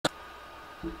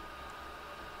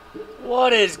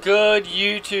What is good,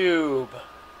 YouTube?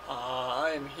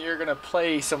 I am here gonna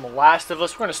play some Last of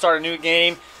Us. We're gonna start a new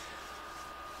game.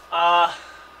 I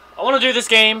want to do this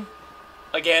game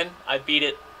again. I beat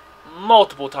it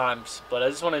multiple times, but I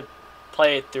just want to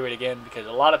play it through it again because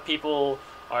a lot of people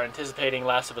are anticipating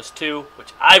Last of Us 2,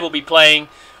 which I will be playing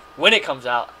when it comes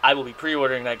out. I will be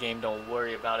pre-ordering that game. Don't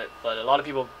worry about it. But a lot of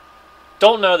people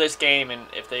don't know this game, and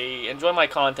if they enjoy my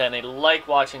content, they like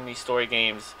watching these story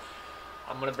games.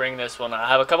 I'm going to bring this one. I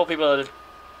have a couple people that have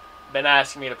been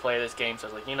asking me to play this game, so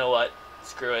I was like, you know what?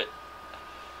 Screw it.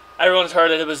 Everyone's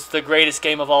heard that it was the greatest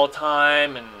game of all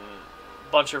time, and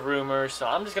a bunch of rumors, so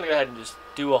I'm just going to go ahead and just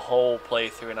do a whole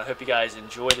playthrough, and I hope you guys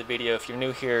enjoy the video. If you're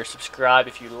new here, subscribe.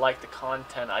 If you like the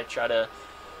content, I try to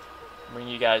bring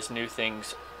you guys new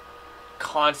things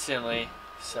constantly,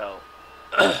 so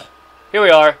here we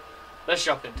are. Let's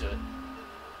jump into it.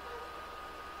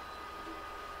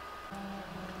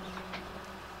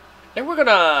 I think we're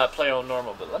gonna play on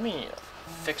normal, but let me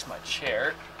fix my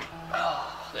chair.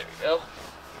 Oh, there we go.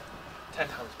 10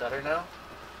 times better now.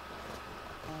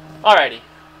 Alrighty,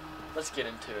 let's get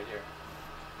into it here.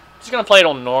 Just gonna play it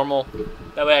on normal.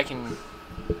 That way I can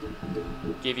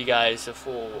give you guys a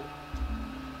full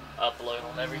upload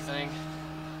on everything.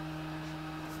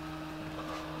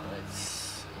 Let's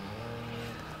see.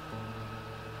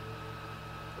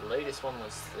 The latest one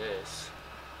was this.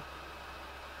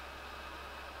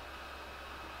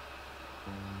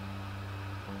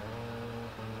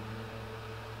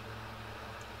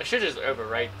 I should just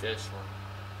overwrite this one.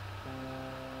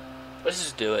 Let's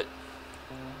just do it.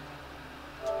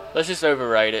 Let's just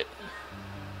overwrite it.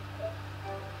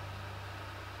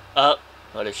 Oh,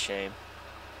 what a shame.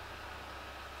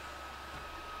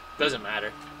 Doesn't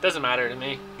matter. Doesn't matter to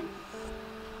me.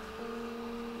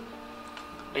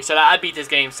 Like I said, I beat this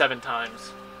game 7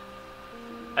 times.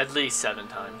 At least 7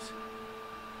 times.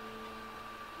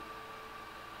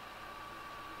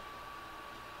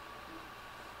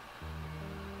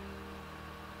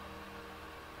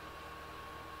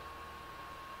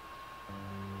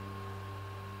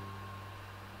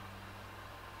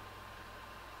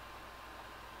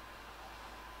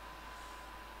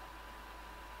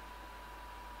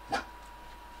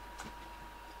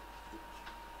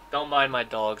 Don't mind my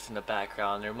dogs in the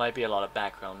background. There might be a lot of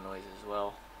background noise as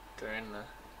well during the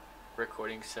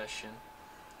recording session.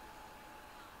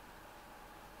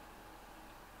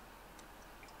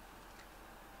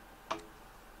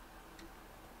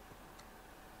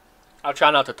 I'll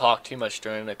try not to talk too much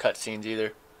during the cutscenes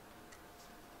either.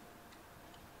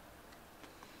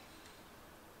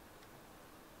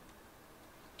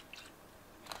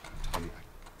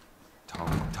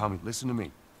 Tommy, listen to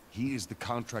me. He is the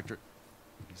contractor.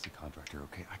 He's the contractor,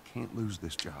 okay? I can't lose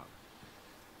this job.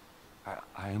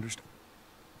 I understand.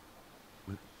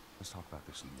 Let's talk about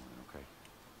this in the morning, okay?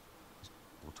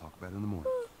 We'll talk about it in the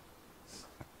morning. All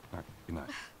right, good night.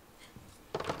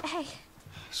 Hey.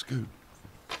 Scoot.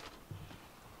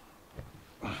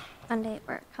 Monday at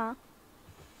work, huh?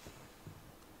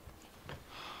 What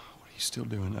are you still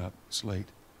doing up? It's late.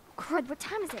 Crud, what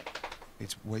time is it?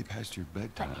 It's way past your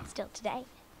bedtime. But it's still today.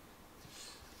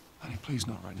 Honey, please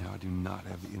not right now. I do not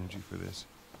have the energy for this.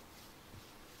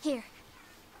 Here.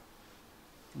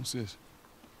 What's this?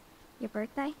 Your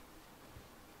birthday?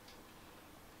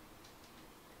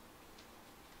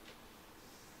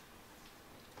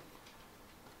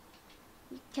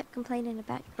 You kept complaining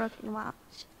about your broken watch.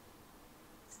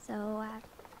 So I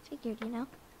figured, you know.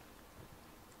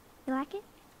 You like it?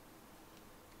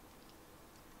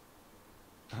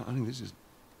 Honey, this is...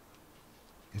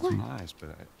 It's What? nice, but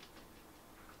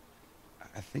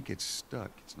I think it's stuck.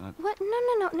 It's not... What?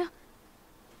 No.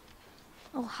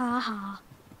 Oh, ha ha.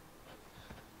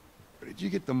 Where did you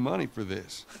get the money for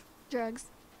this? Drugs.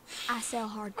 I sell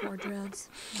hardcore drugs.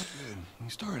 Good. You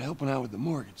started helping out with the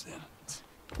mortgage then.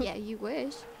 Yeah, you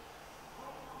wish.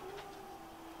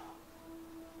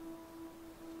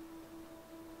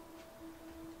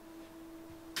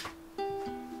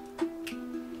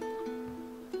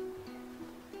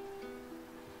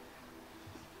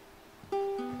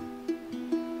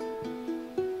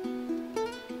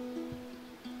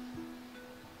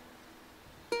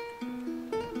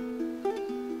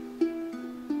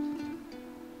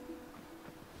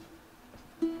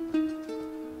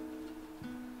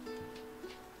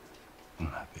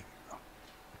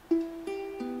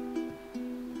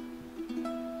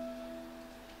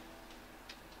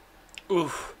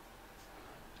 Oof.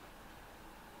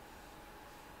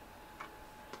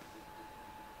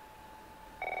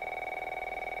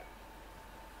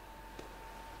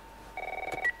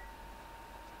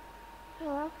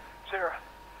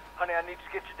 need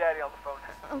to get your daddy on the phone.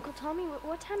 Uncle Tommy,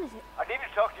 what time is it? I need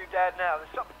to talk to your dad now. There's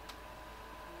something...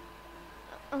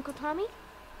 Uncle Tommy?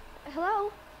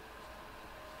 Hello?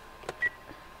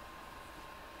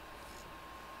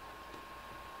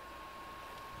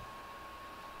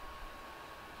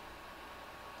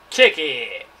 Kick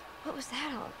it! What was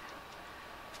that all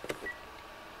about?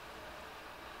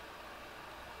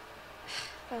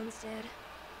 Phone's dead.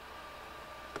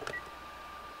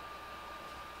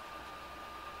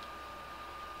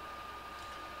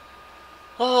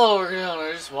 Oh, we're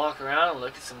gonna just walk around and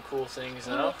look at some cool things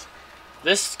now.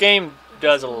 This game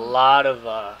does a lot of,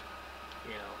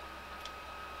 you know,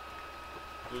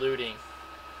 looting.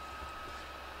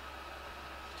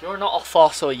 You're not a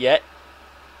fossil yet.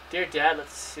 Dear Dad,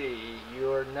 let's see.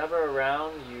 You're never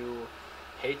around. You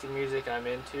hate the music I'm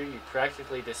into. You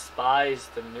practically despise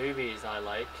the movies I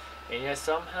like. And yet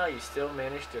somehow you still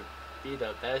manage to be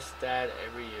the best dad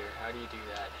every year. How do you do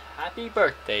that? Happy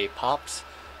birthday, Pops.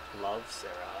 Love,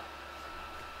 Sarah.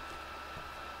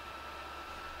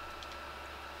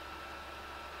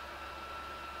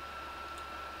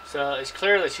 So it's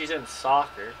clear that she's in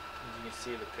soccer. As you can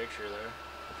see the picture there.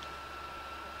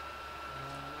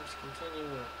 Let's continue.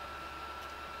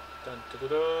 Dun, dun,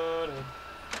 dun, dun.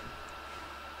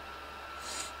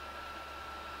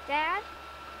 Dad?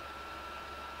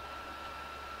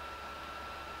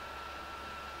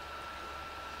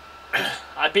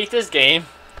 I beat this game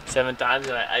 7 times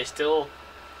and I still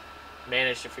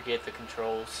managed to forget the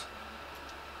controls.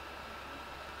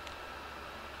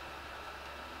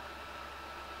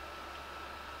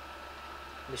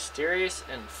 Mysterious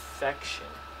infection.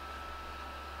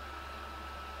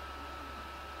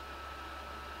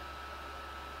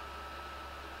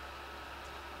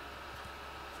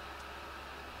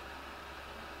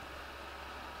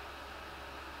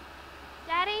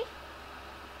 Daddy?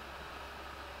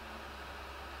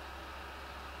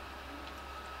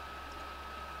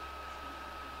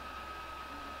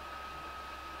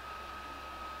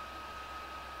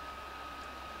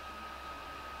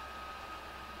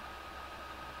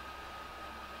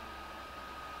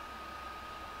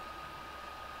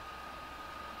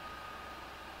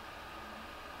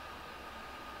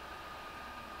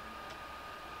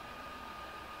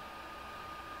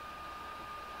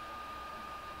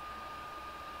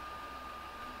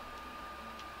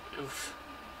 Oof.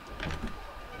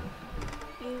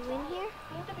 You in here?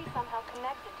 Seem to be somehow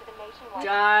connected to the nationwide.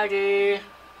 Daddy.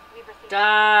 We've received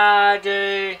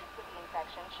Daddy. with the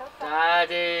infection. Show some.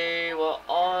 Daddy, what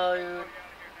are you?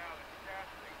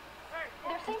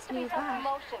 There seems to be nearby. some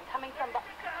commotion coming from the.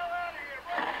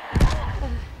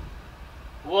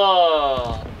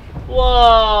 Whoa.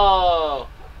 Whoa.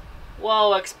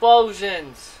 Whoa,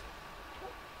 explosions.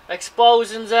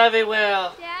 Explosions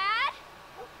everywhere. Dad?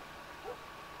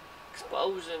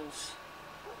 Explosions.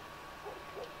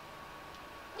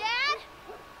 Dad?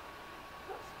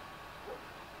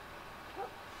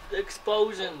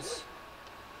 Explosions.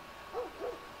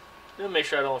 Let me make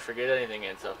sure I don't forget anything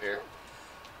else up here.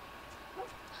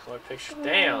 More picture.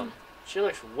 Damn. She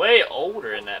looks way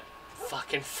older in that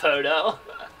fucking photo.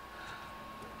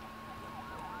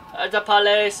 The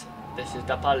palace. This is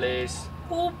the palace.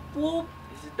 Whoop whoop.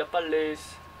 This is the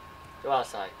palace. Go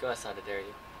outside. Go outside, I dare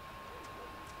you.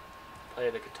 Play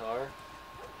the guitar.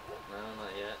 No,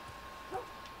 not yet.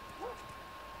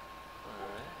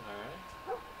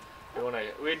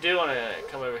 Alright. We do wanna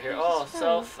come over here. Oh,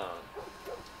 cell phone.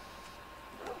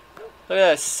 Look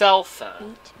at that cell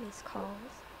phone. 8 missed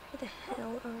calls. Who the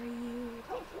hell are you?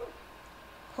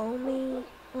 Call me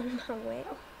on my way.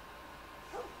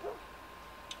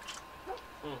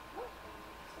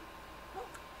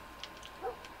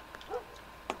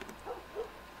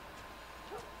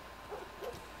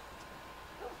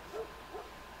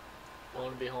 I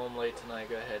want to be home late tonight.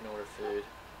 Go ahead and order food.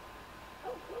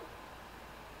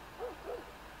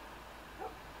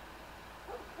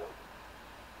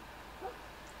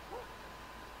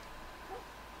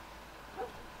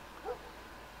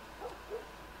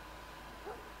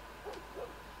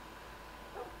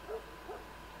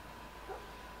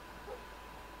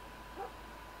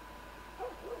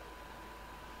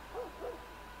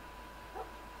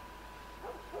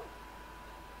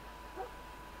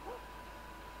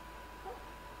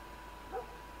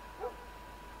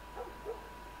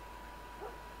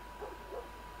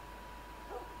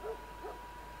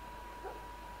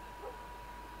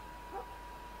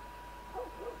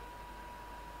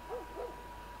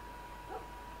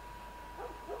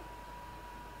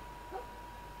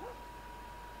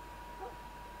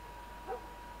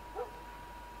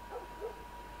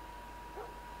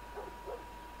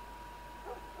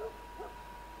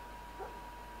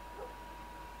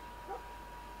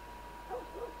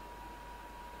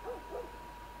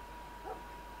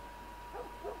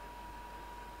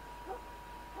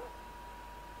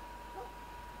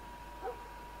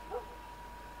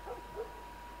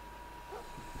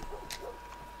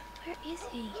 Where is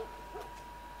he?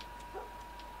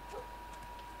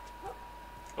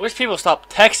 I wish people stop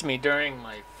texting me during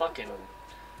my fucking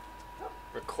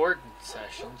recording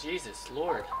session. Jesus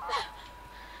Lord.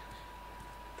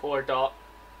 Poor dog.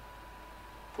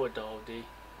 Poor doggy.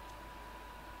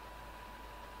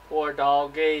 Poor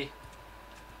doggy.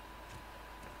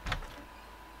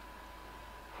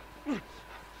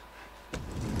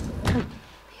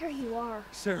 There you are.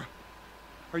 Sarah,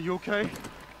 are you okay?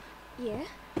 Yeah?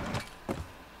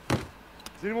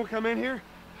 Does anyone come in here?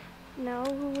 No,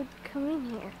 who would come in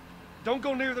here? Don't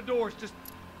go near the doors. Just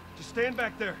stand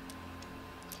back there.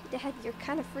 Dad, you're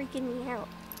kind of freaking me out.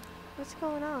 What's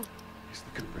going on? It's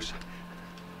the Coopers.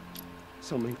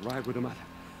 Something ain't right with them. I think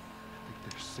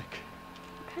they're sick.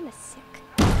 I'm kind of sick.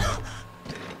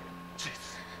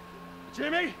 Jesus.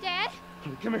 Jimmy! Dad?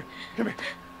 Come here. Come here.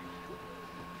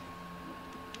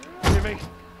 Jimmy!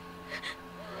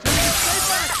 Jimmy, stay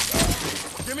back!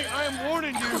 Jimmy, I am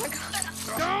warning you.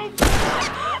 Don't!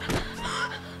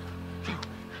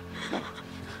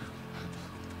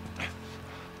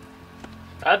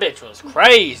 That bitch was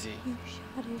crazy. You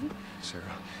shot him. Sarah.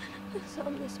 I saw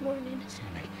him this morning. Listen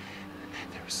to me.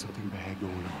 There is something bad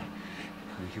going on.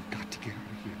 You've got to get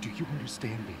out of here. Do you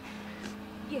understand me?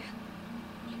 Yeah.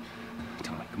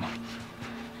 Tommy, come on.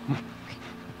 Come on.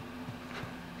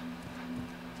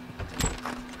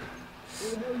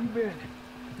 Where the hell you been?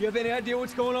 You have any idea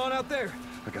what's going on out there?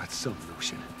 I got some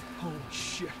notion. Holy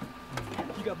shit.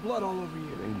 You got blood all over you.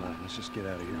 It ain't mine. Let's just get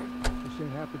out of here. This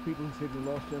ain't half the people in Sydney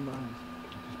lost their minds.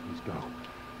 Just please go.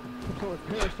 Some sort of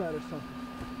parasite or something.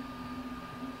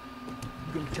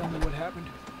 You gonna tell me what happened?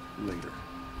 Later.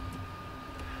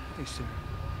 Hey, Sarah.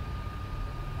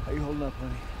 How you holding up,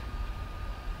 honey?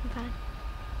 I'm fine.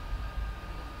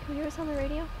 Can you hear us on the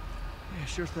radio? Yeah,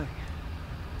 sure thing.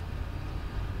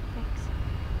 Thanks.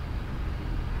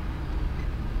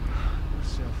 No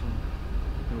cell phone.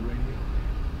 No radio.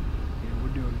 Yeah,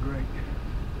 we're doing great.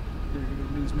 The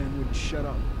newsman wouldn't shut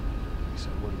up. He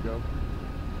said where to go?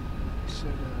 He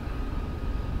said,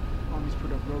 Army's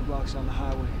put up roadblocks on the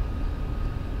highway.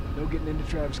 No getting into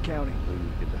Travis County. We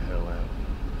need to get the hell out.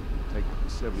 Take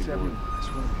 71. That's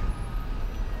right.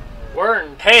 We're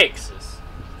in Texas.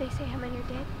 Did they say how many are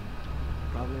dead?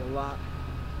 Probably a lot.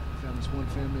 Found this one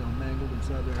family all mangled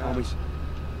inside their Tommy. house.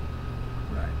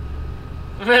 Right.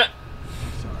 I'm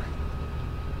sorry.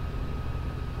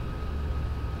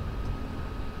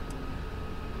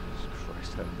 Jesus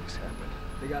Christ, how did this happen?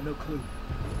 They got no clue.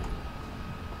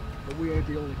 But we ain't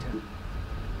the only town.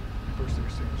 First they were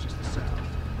saying it's just the South.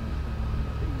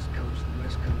 The East Coast, the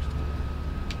West Coast.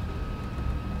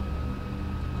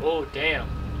 Oh, damn.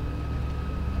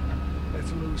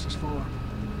 That's Lewis's farm.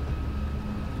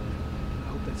 I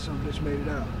hope that son just made it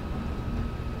out.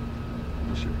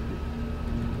 Sure.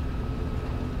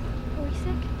 Are we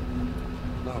sick?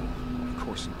 No, of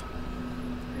course not.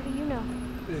 How do you know?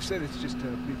 They said it's just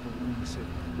people in the city.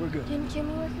 We're good. Didn't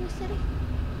Jimmy work in the city?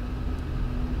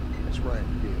 That's right,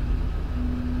 we did.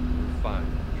 We're fine,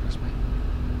 trust me.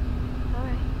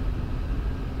 Alright.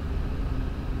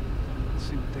 Let's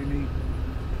see what they need.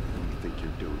 What do you think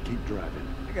you're doing? Keep driving.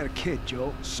 I got a kid,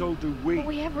 Joel. So do we. But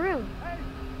we have room.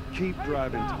 Keep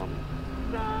driving, Tommy.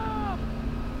 Stop!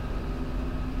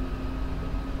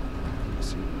 I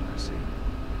see what I see.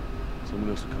 Someone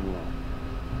else will come along.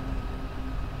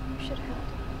 You should have helped.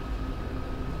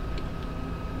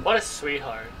 What a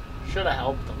sweetheart. Should have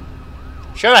helped him.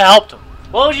 Should have helped him.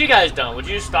 What would you guys done? Would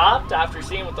you stopped after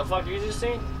seeing what the fuck you just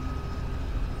seen?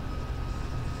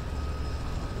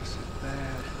 This is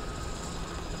bad.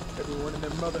 Everyone and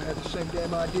their mother had the same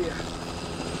damn idea.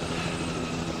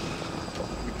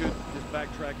 We could just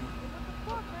backtracking.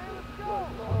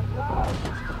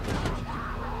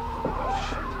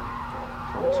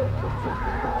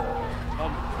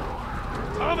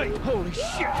 Tommy! Holy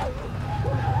shit!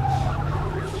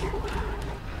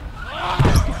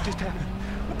 What just happened?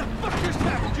 What the fuck just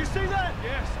happened? Did you see that?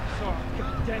 Yes, I saw it.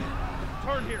 God dang it.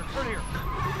 Turn here, turn here.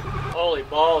 Holy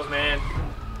balls, man.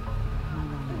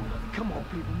 Come on,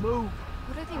 people, move.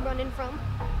 What are they running from?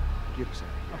 Get us out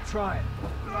of I'm trying.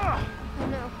 I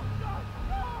know. here.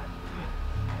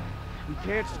 We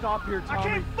can't stop here, Tommy. I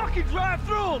can't fucking drive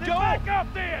through them, Joel! Back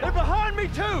up then! They're behind me,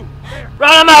 too!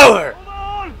 Run him over! Hold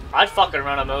on! I'd fucking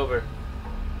run him over.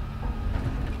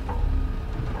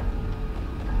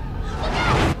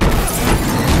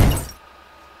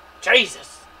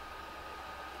 Jesus.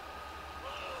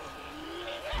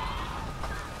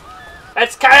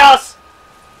 It's chaos!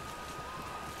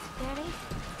 Daddy?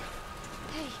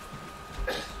 Hey.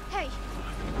 Hey.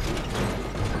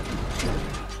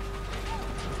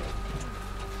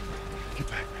 Get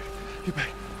back. Get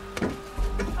back.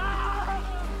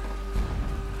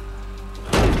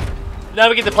 Now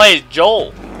we get to play as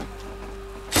Joel.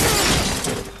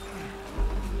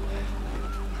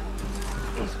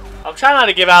 I'm trying not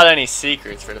to give out any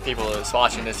secrets for the people that's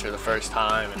watching this for the first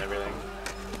time and everything.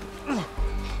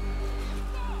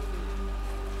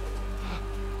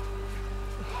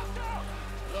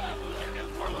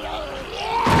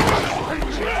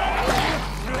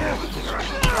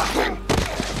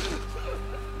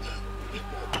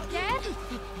 Dad?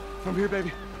 I'm here,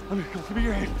 baby. I'm here. Come, give me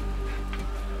your hand.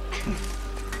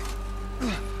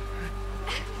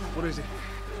 What is it?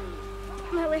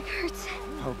 My leg hurts.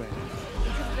 Oh, baby.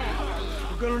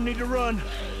 We're gonna need to run.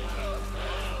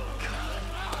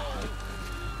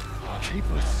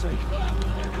 Keep us safe.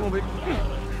 Come on, baby.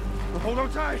 Hold on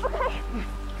tight.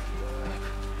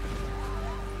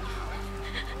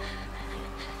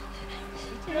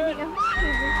 Daddy, I'm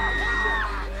scared.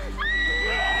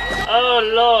 Oh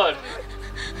Lord!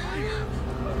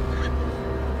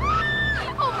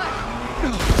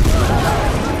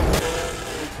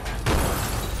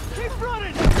 Keep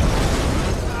running!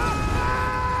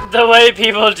 The way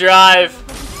people drive.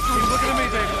 Keep looking at me,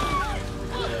 baby.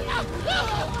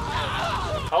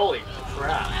 Holy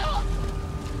crap.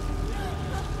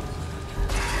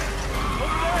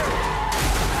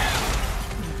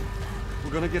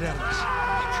 We're gonna get out of this. I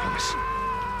promise.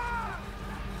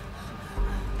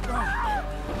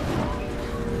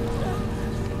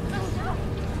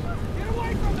 Get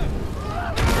away from them!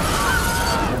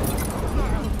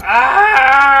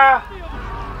 Ah!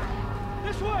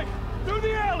 This way! Through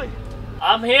the alley!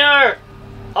 I'm here!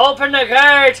 Open the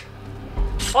gate!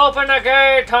 Open the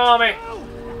gate, Tommy!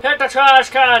 Hit the trash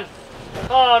can!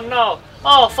 Oh no!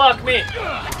 Oh fuck me!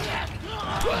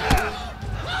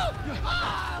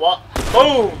 What?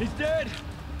 Boom! He's dead!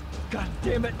 God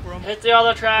damn it! Hit the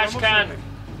other trash can!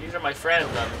 These are my friends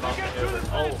I'm bumping over.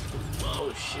 Oh.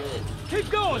 Oh shit. Keep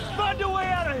going! Find a way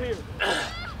out of here!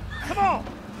 Come on!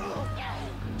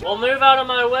 Well, move out of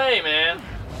my way, man.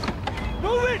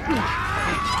 Move it!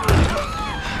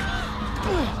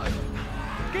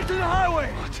 Get to the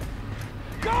highway!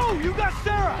 Go! You got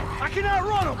Sarah! I can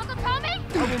outrun him! Uncle Tommy?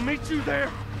 I will meet you there!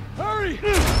 Hurry!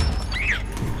 Daddy,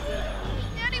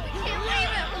 we can't leave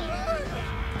him.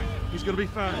 He's gonna be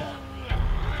fine.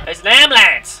 It's an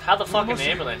ambulance! How the fuck can the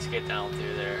ambulance get down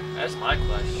through there? That's my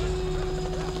question.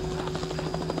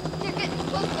 They're getting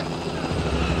closer.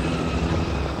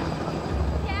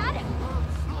 Dad?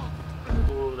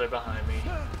 Ooh, they're behind me.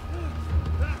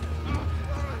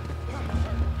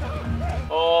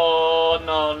 Oh,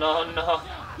 no, no, no.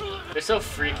 They're so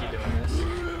freaky doing this.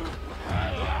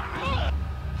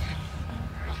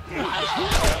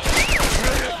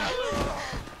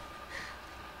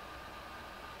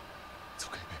 It's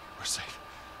okay, baby. We're safe.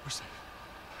 We're safe.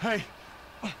 Hey,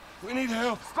 we need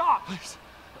help. Stop! Please.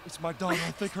 It's my daughter.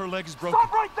 I think her leg is broken.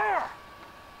 Stop right there!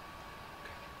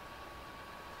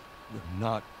 We're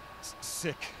not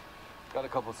sick. Got a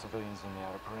couple of civilians in the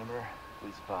outer perimeter.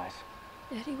 Please advise.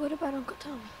 Daddy, what about Uncle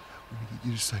Tommy? We're gonna get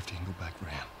you to safety and go back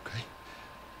around, okay?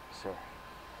 Sir,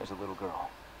 there's a little girl.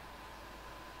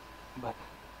 But...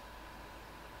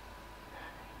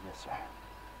 Yes, sir.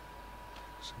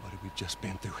 Somebody, we've just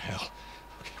been through hell.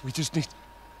 Okay, we just need...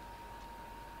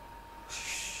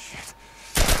 Shit.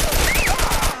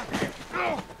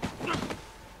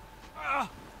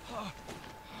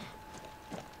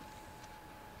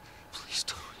 Please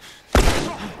don't.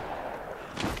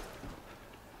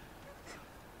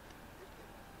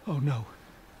 Oh no.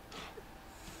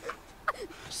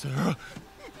 Sarah.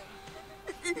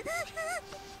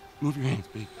 Move your hands,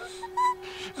 baby.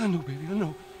 I know, baby, I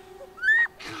know.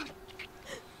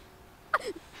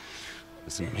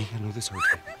 Listen to me, I know this hurts,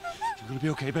 baby. You're gonna be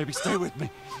okay, baby. Stay with me.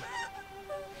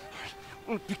 All right, I'm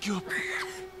gonna pick you up.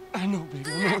 I know,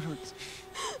 baby, I know it hurts.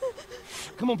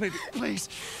 Come on, baby, please.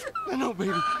 I know,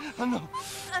 baby, I know.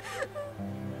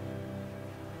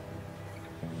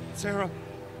 Sarah.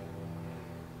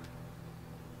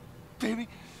 Baby.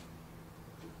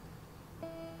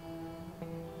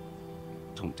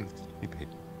 Don't do this to me, baby.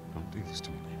 Don't do this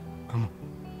to me, baby. Come on.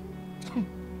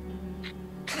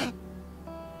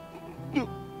 No.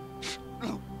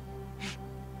 No.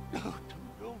 No.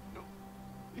 No. No.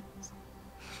 Please.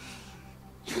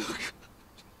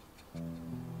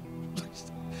 Please.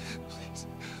 Please.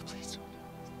 Please. Please.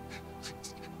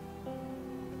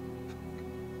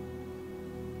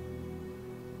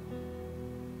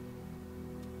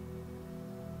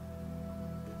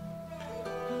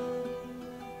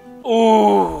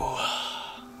 Ooh.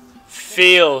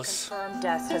 Feels. Confirmed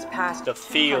deaths has passed The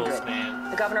feels, 200.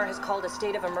 man. The governor has called a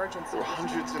state of emergency. There are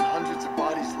hundreds and hundreds of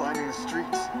bodies lining the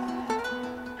streets.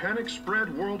 Panic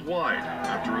spread worldwide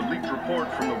after a leaked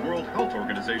report from the World Health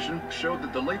Organization showed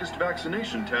that the latest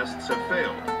vaccination tests have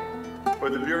failed.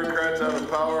 With the bureaucrats out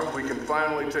of power, we can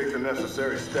finally take the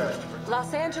necessary steps.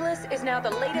 Los Angeles is now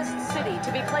the latest city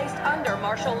to be placed under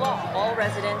martial law. All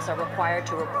residents are required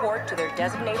to report to their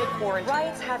designated quarantine.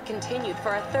 Riots have continued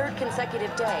for a third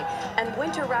consecutive day, and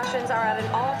winter rations are at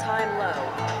an all-time low.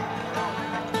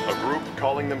 A group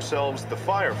calling themselves the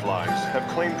Fireflies have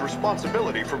claimed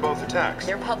responsibility for both attacks.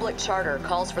 Their public charter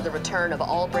calls for the return of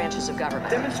all branches of government.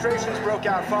 Demonstrations broke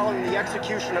out following the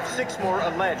execution of 6 more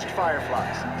alleged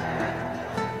Fireflies.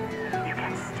 You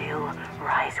can still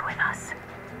rise with us.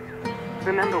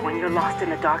 Remember, when you're lost in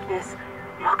the darkness,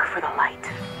 look for the light.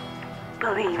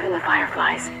 Believe in the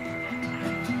Fireflies.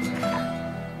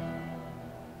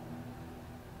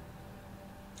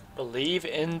 Believe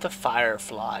in the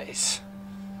Fireflies.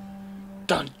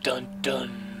 Dun dun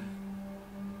dun.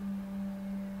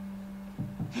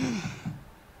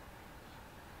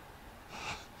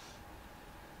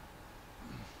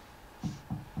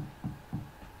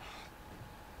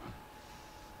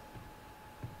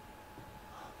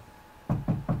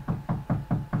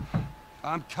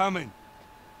 I'm coming.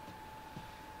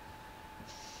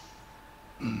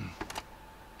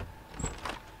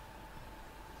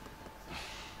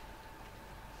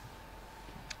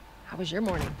 How was your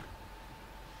morning?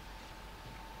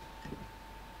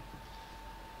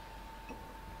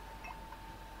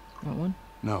 Want one?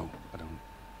 No, I don't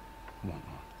want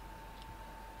one.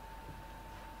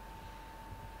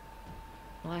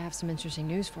 Well, I have some interesting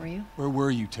news for you. Where were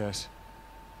you, Tess?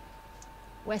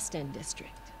 West End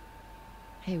District.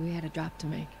 Hey, we had a drop to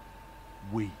make.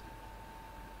 We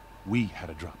had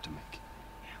a drop to make.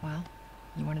 Well,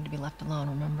 you wanted to be left alone,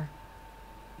 remember?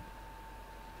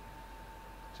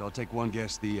 So I'll take one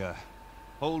guess. The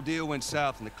whole deal went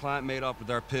south and the client made off with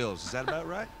our pills. Is that about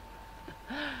right?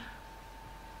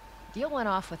 Deal went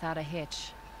off without a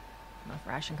hitch. Enough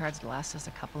ration cards to last us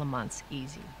a couple of months,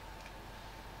 easy.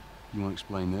 You want to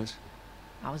explain this?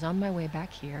 I was on my way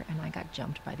back here and I got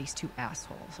jumped by these 2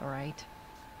 assholes, all right?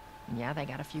 And yeah, they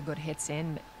got a few good hits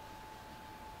in, but...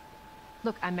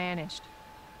 Look, I managed.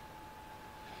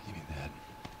 Give me that.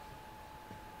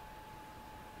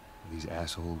 Are these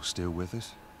assholes still with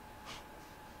us?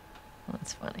 Well,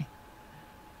 that's funny.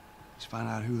 Let's find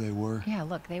out who they were. Yeah,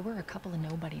 look, they were a couple of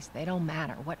nobodies. They don't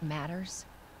matter. What matters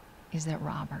is that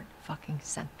Robert fucking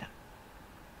sent them.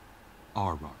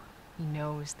 Our Robert. He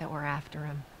knows that we're after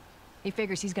him. He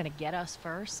figures he's gonna get us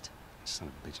first. Son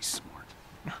of a bitch, he's smart.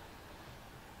 No.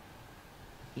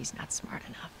 He's not smart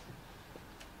enough.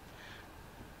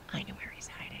 I know where he's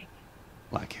hiding.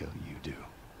 Like hell you do.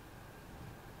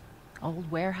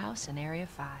 Old warehouse in Area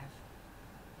 5.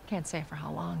 Can't say for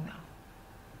how long, though.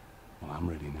 Well, I'm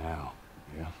ready now.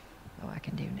 Yeah? Oh, I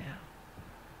can do now.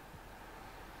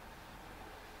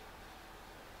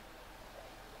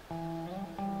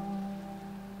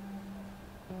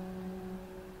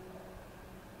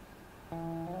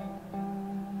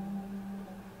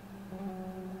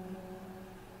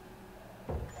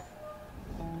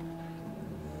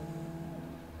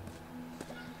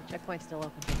 Checkpoint's still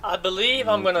open. I believe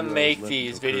I'm gonna make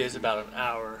these videos about an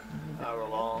hour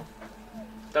long.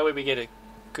 That way we get a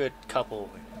good couple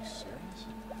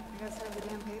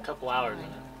hours in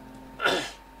it.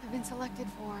 I've been selected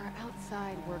for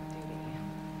outside work duty.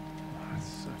 That's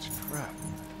such crap.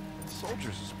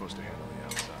 Soldiers are supposed to handle the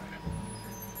outside.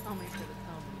 I'll make sure the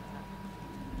phone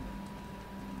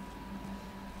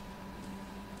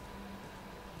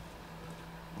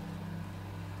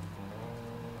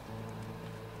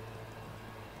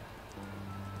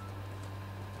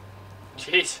is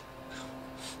up. Jeez.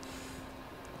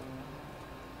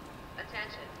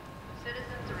 Attention.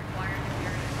 Citizens are required to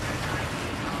carry a certified ID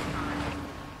at all times.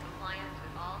 Compliance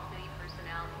with all city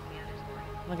personnel is mandatory.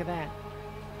 Look at that.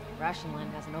 Ration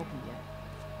line hasn't opened yet.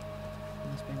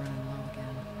 Must be running low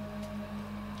again.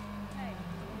 Hey.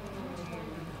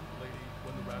 Lady,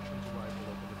 when the rations arrive,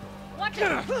 we'll open the door. Watch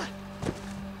it!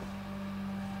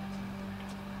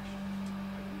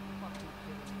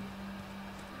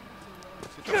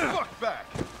 Get the fuck back!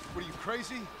 What are you,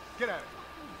 crazy? Get out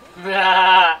of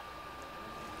here.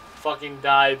 Fucking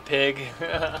die, pig. Go.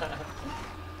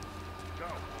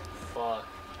 Fuck.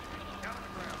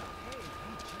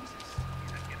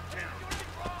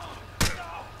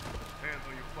 Hands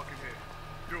on your fucking head.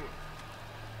 Do it.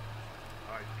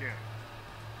 Alright, scan it.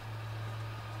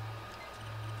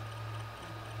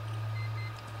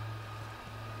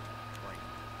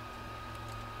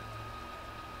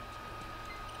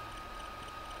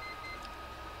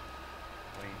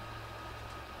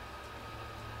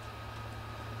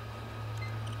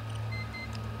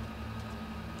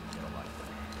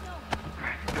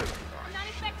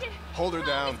 Hold her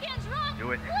down. Do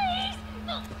it. Please.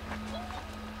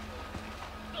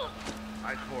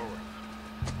 Eyes forward.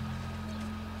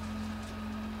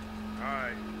 All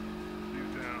right.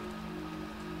 Leave down.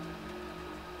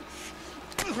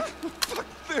 Fuck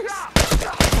this!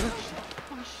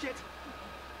 Oh, shit.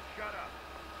 Shut up.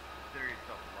 Consider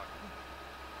yourself lucky.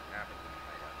 Happens when you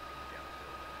hide out in these damn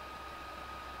buildings.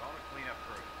 Call the cleanup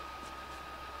crew.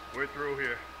 We're through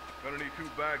here. Gonna need 2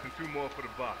 bags and 2 more for the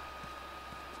box.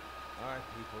 All right,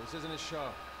 people, this isn't a show.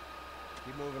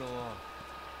 Keep moving along.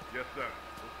 Yes, sir.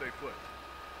 We'll stay put.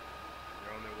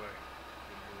 They're on their way.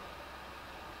 Leave me alone.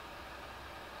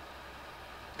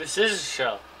 This is a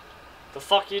show. The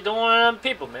fuck you doing to them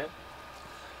people, man?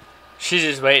 She's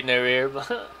just waiting over here,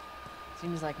 but...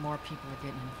 Seems like more people are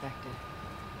getting infected.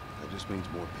 That just means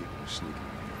more people are sneaking.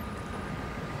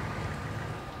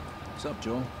 What's up,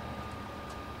 Joel?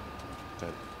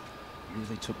 That... You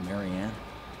really took Mary Ann?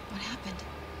 What happened?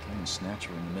 Came and snatched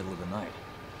her in the middle of the night.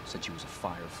 Said she was a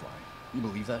firefly. You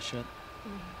believe that shit?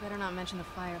 You better not mention the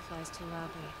fireflies too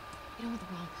loudly. You don't want the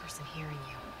wrong person hearing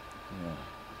you. Yeah.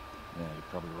 Yeah, you're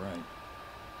probably right.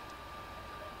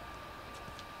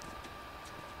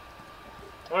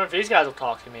 I wonder if these guys will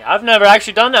talk to me. I've never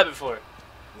actually done that before.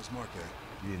 Where's Mark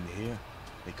at? You didn't hear?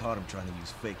 They caught him trying to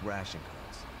use fake ration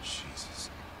cards. Jesus.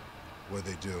 What'd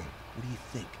they do? What do you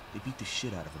think? They beat the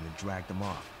shit out of him and dragged him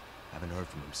off. Haven't heard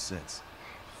from him since.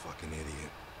 Fucking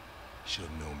idiot.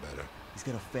 Should've known better. He's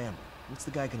got a family. What's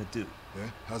the guy gonna do?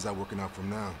 Yeah? How's that working out from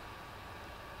now?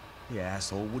 Hey,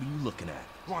 asshole, what are you looking at?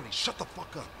 Ronnie, shut the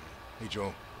fuck up. Hey,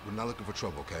 Joe, we're not looking for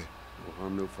trouble, okay? No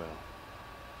harm, no foul.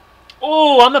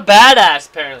 Oh, I'm a badass,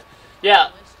 apparently.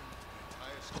 Yeah.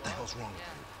 What the hell's wrong with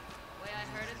Yeah. The way I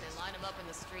heard it, they line him up in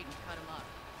the street and cut him up.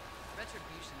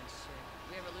 Retribution and shit. If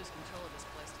we ever lose control of this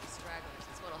place to the stragglers,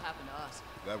 that's what'll happen to us.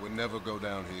 you? That would never go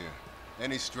down here.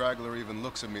 Any straggler even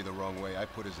looks at me the wrong way, I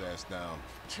put his ass down.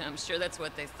 I'm sure that's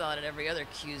what they thought at every other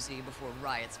QZ before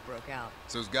riots broke out.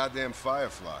 So those goddamn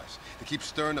fireflies. They keep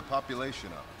stirring the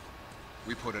population up.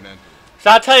 We put an end to it. So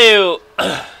I'll tell you,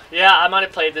 yeah, I might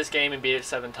have played this game and beat it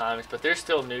 7 times, but there's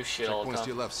still new shit all the Checkpoints to time.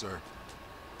 your left, sir.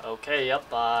 Okay,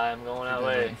 yep, I'm going that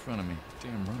Right way. in front of me.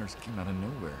 Damn runners came out of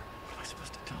nowhere. What am I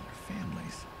supposed to tell their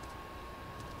families?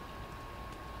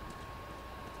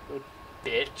 Good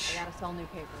bitch. I gotta sell new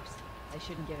papers. They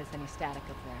shouldn't give us any static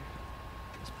up there.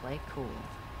 Just play it cool.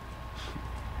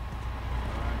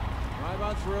 Drive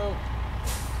on through.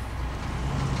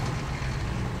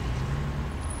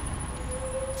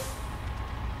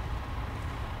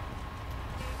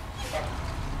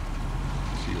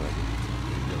 See you later.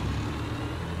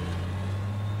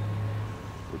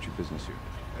 What's your business here?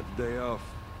 Had the day off.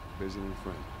 Visiting a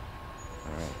friend.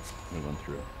 All right, move on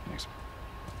through. Thanks.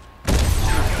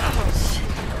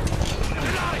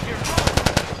 Get out of here!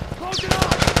 Close it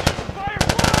off!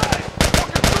 Fireflies!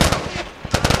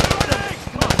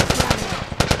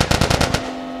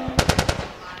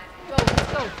 Go, let's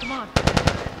go, come on.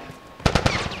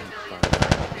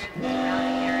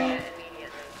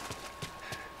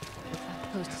 The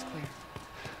coast is clear.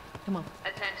 Come on.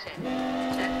 Attention.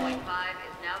 Checkpoint 5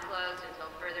 is now closed until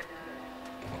further...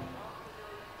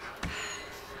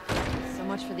 So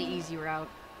much for the easy route.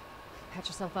 Patch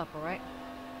yourself up, all right?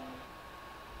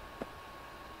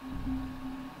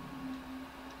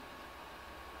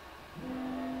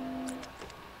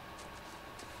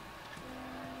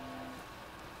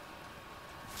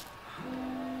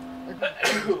 They're going to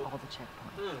close all the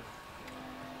checkpoints.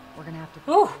 We're going to have to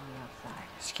go on the outside.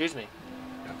 Excuse me.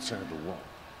 Outside the wall.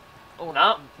 Or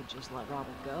No. you could just let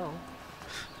Robert go.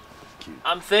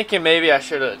 I'm thinking maybe I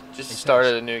should have just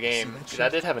started a new game. that Because shit? I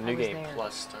did have a I new was game there.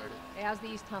 plus started. Hey, how's the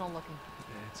East Tunnel looking?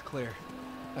 Yeah, it's clear.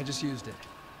 I just used it.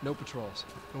 No patrols.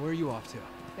 And where are you off to?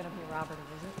 Gonna pay Robert a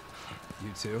visit?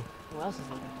 You too? Who else is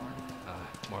looking for him?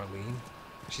 Marlene?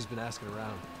 She's been asking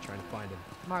around, trying to find him.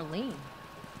 Marlene?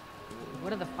 What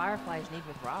do the Fireflies need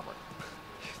with Robert?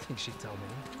 You think she'd tell me?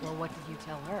 Well, what did you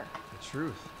tell her? The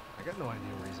truth. I got no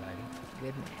idea where he's hiding.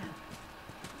 Good man.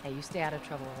 Hey, you stay out of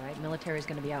trouble, all right? Military's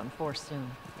gonna be out in force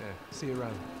soon. Yeah, see you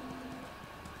around.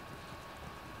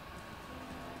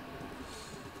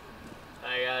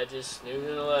 I got just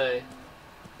snoozing away.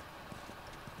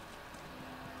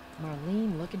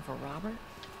 Marlene looking for Robert?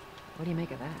 What do you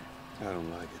make of that? I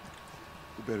don't like it.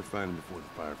 We better find him before the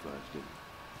fireflies do.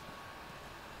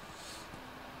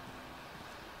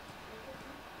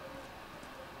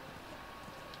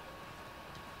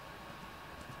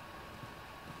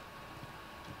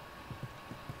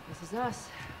 This is us.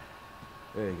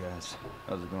 Hey guys,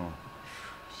 how's it going?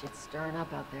 Shit's stirring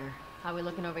up out there. How we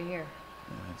looking over here?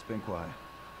 Yeah, it's been quiet.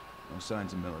 No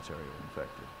signs of military or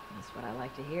infected. That's what I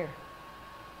like to hear.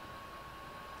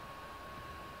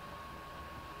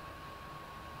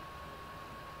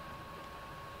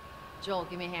 Joel,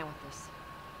 give me a hand with this.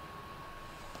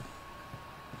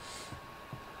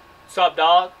 What's up,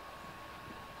 dog?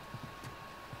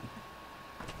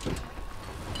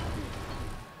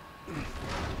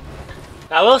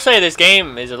 I will say this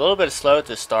game is a little bit slow at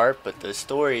the start, but the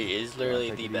story is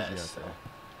literally the best. So.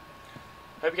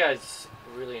 Hope you guys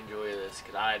really enjoy this,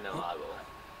 because I know I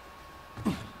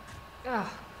will.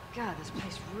 Oh, God, this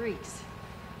place reeks.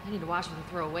 I need to watch what they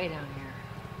throw away down here.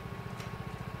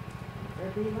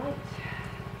 There'll be light.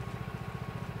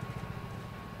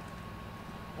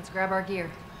 Let's grab our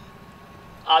gear.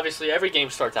 Obviously, every game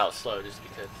starts out slow just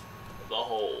because of the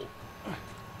whole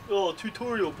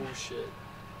tutorial bullshit.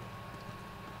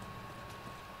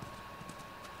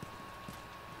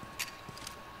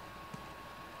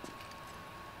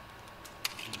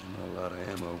 Not a lot of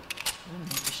ammo.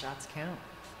 Make your shots count.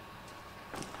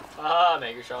 Ah,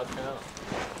 make your shots count.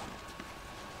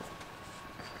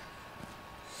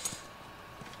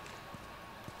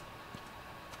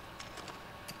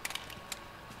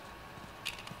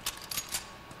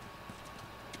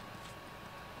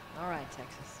 All right,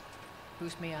 Texas.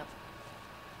 Boost me up.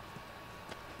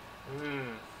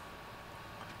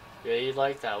 Yeah, you'd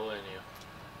like that, wouldn't you?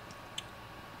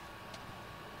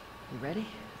 You ready?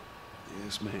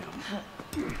 Yes, ma'am.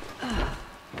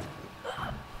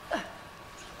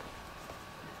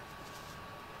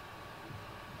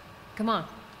 Come on.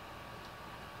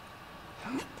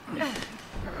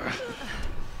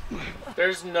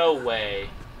 There's no way.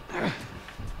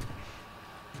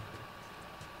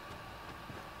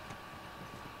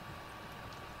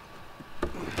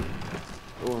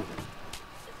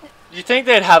 You think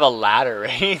they'd have a ladder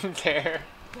right there?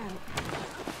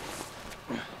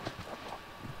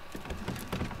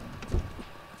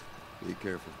 Be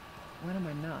careful. When am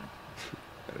I not?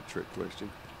 Got a trick question?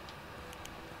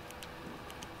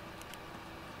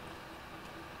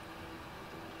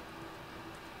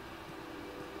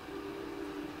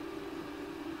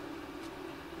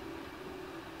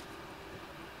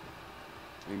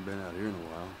 Ain't been out here in a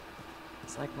while.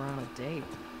 It's like we're on a date.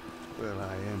 Well,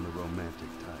 I am the romantic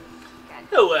type.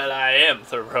 Well, I am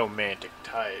the romantic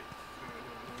type.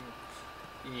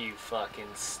 You fucking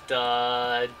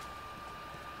stud.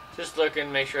 Just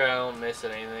looking, make sure I don't miss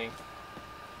anything.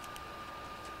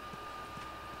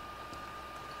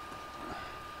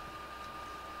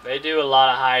 They do a lot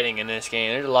of hiding in this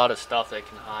game. There's a lot of stuff they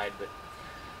can hide, but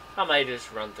I might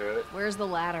just run through it. Where's the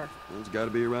ladder? Well, it's got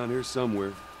to be around here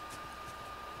somewhere.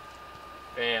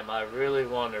 Damn, I really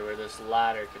wonder where this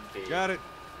ladder could be. Got it.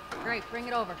 Great, bring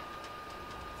it over.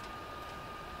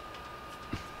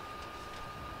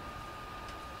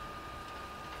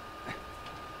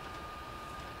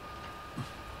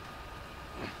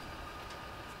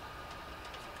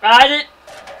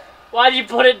 Why'd you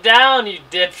put it down, you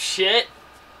dipshit?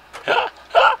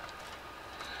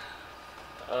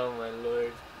 Oh my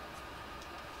lord.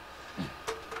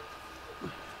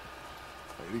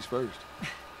 Ladies first.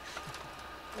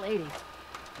 Lady,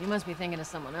 you must be thinking of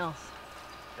someone else.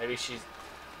 Maybe she's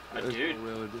a There's dude. no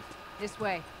relative. This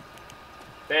way.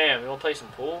 Bam, you wanna play some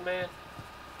pool, man?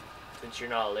 Since you're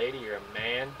not a lady, you're a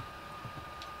man.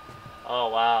 Oh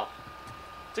wow.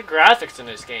 The graphics in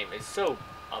this game is so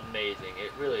amazing.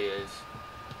 It really is.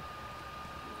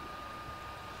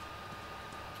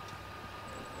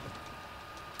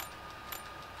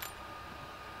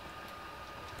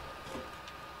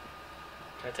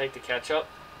 Can I take the ketchup?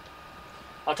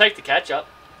 I'll take the ketchup.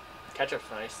 Ketchup's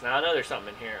nice. Now I know there's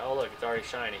something in here. Oh look, it's already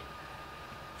shiny.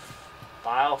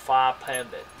 File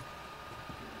Pambit.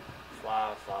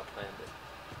 File Pambit.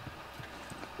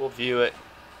 We'll view it.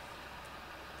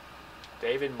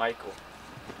 David Michael.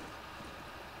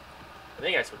 I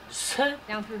think that's what it just said.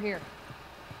 Down through here.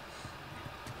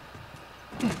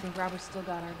 I think Robert's still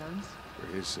got our guns. For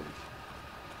his sake,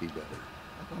 he better.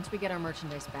 Once we get our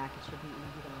merchandise back, it should be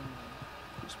easy to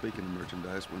unload. Speaking of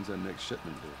merchandise, when's that next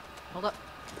shipment due? Hold up.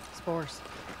 Spores.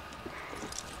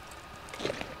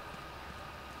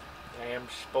 Damn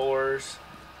spores.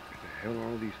 Where the hell are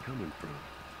all these coming from?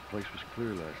 The place was clear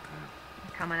last time.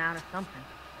 You're coming out of something.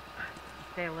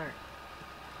 Stay alert.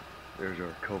 There's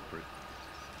our culprit.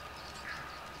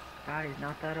 Body's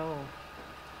not that old.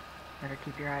 Better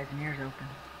keep your eyes and ears open.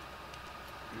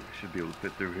 Should be able to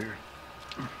fit through here.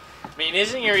 I mean,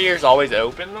 isn't your ears always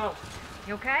open though?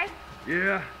 You okay?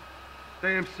 Yeah.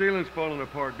 Damn ceiling's falling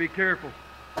apart. Be careful.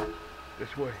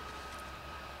 This way.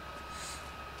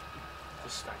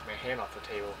 Just smacked my hand off the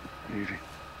table. Easy.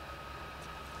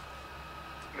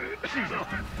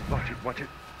 Watch it, watch it.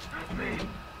 Help me.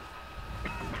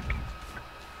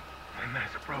 My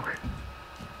mask broke.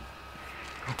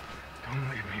 Don't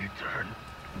leave me to turn.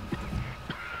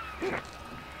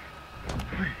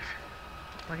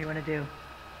 do you want to do?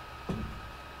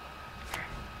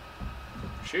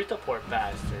 Shoot the poor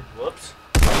bastard. Whoops.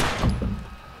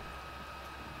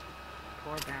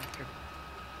 Poor bastard.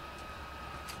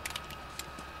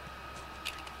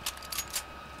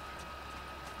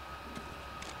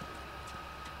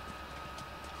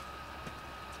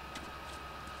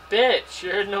 Bitch,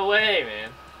 you're in the way, man.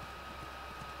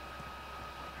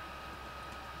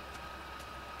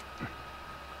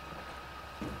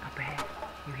 Up ahead.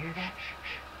 You hear that?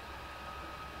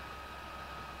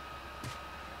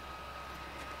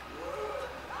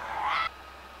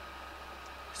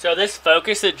 So this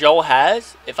focus that Joel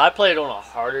has, if I play it on a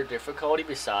harder difficulty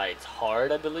besides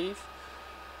hard, I believe.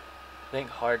 I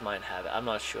think hard might have it. I'm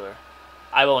not sure.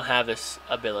 I won't have this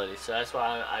ability, so that's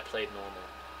why I played normal.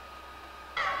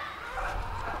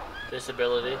 This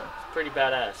ability is pretty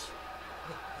badass.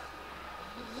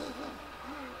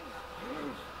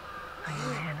 I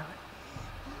can handle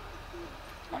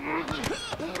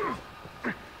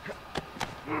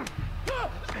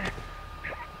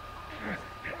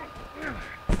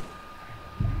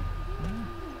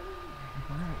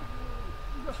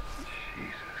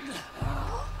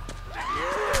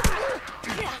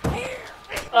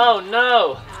Oh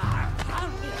no!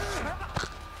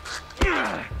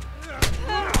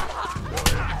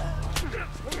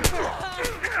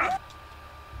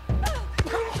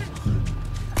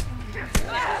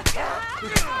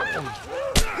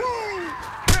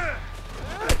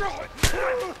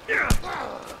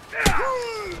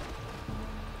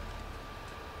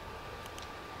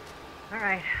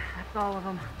 Alright, that's all of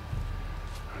them.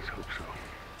 Let's hope so.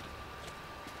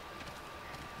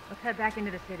 Let's head back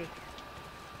into the city.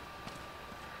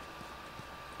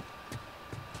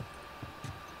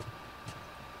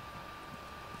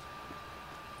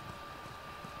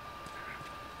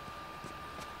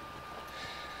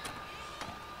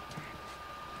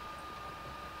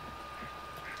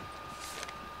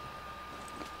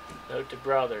 Note to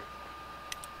brother.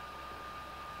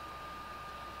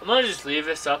 I'm gonna just leave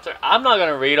this up there. I'm not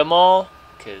gonna read them all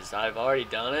because I've already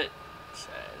done it. So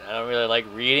I don't really like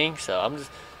reading, so I'm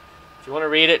just. If you want to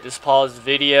read it, just pause the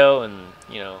video and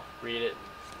read it.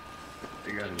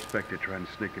 They got an inspector trying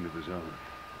to sneak into the zone.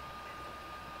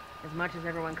 As much as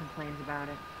everyone complains about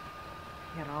it,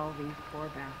 you got all these poor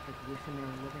bastards wishing they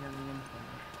were living on the inside.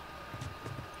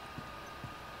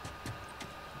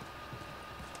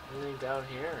 Anything down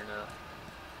here or no?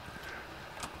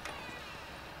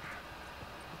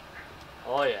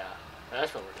 Oh yeah,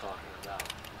 that's what we're talking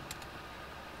about.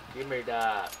 Give me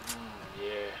that.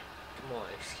 Yeah. Come on,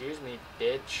 excuse me,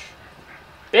 bitch.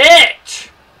 Bitch!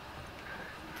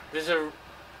 There's a...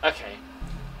 Okay.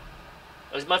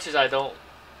 As much as I don't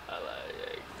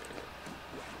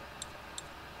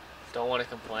want to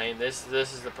complain, this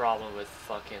is the problem with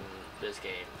fucking this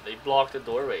game. They block the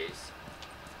doorways.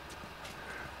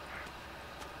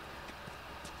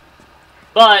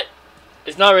 But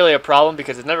it's not really a problem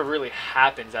because it never really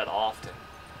happens that often.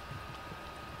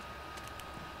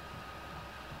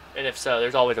 And if so,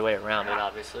 there's always a way around it,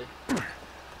 obviously.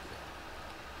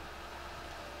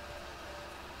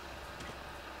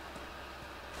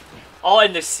 Oh,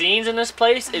 and the scenes in this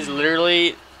place is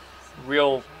literally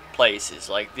real places.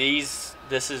 Like this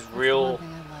is real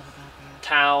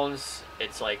towns.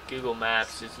 It's like Google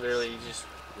Maps. It's literally just...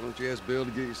 Why don't you ask Bill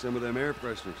to get you some of them air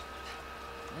fresheners?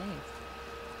 Hey,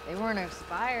 if they weren't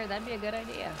expired, that'd be a good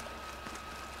idea.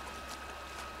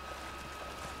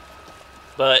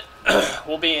 But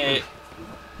we'll be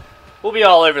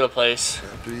all over the place.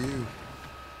 After you.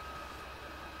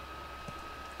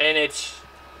 And it's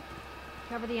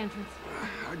Cover the entrance.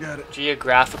 I got it.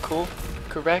 Geographical,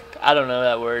 correct? I don't know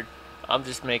that word. I'm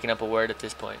just making up a word at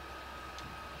this point.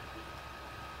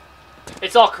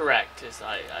 It's all correct, as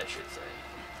I should say.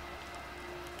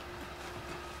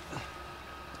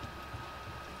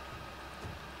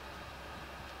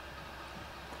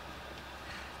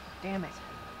 Damn it.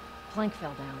 Plank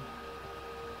fell down.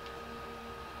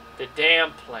 The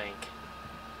damn plank.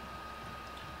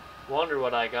 Wonder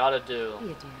what I gotta do. Be a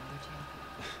dear, would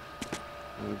you?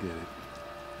 I'll get it.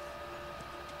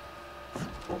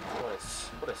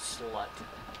 What a slut.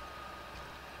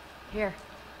 Here,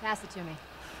 pass it to me.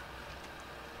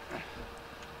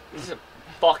 This is a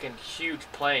fucking huge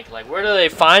plank. Like, where do they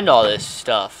find all this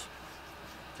stuff?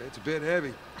 It's a bit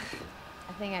heavy.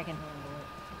 I think I can handle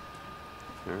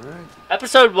it. All right.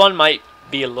 Episode 1 might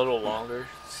be a little longer,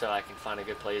 so I can find a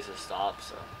good place to stop,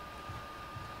 so.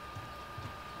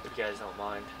 If you guys don't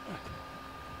mind.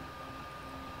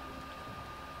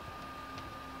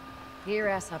 Get your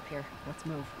ass up here. Let's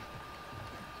move.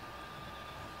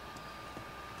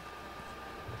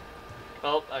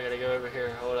 Oh, I gotta go over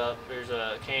here. Hold up. There's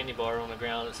a candy bar on the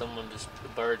ground that the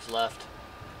birds left.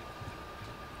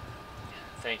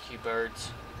 Thank you, birds.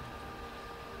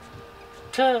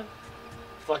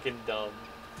 Fucking dumb.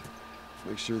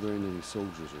 Make sure there ain't any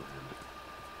soldiers around.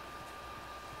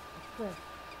 Quick,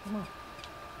 come on.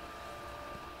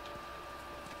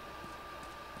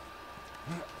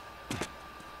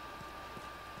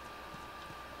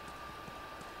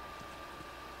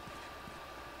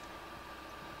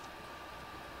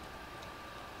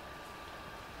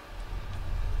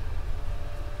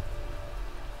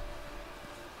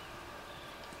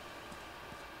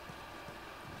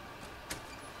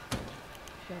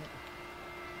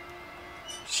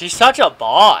 She's such a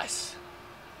boss.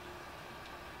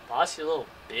 Bossy little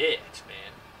bitch,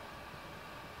 man.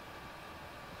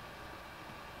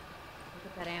 Look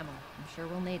at that ammo. I'm sure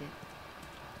we'll need it.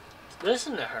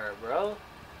 Listen to her, bro.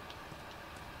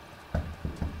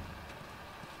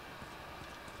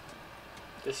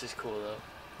 This is cool, though.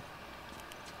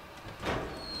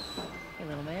 Hey,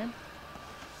 little man.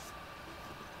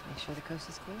 Make sure the coast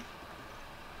is clear.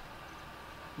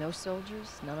 No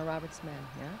soldiers, none of Robert's men,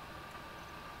 yeah?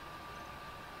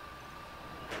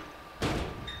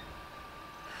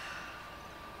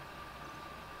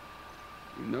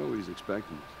 You know he's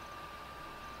expecting us.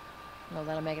 Well,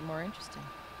 that'll make it more interesting.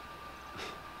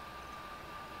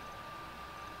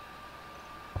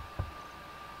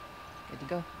 Good to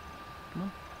go. Come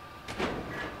on.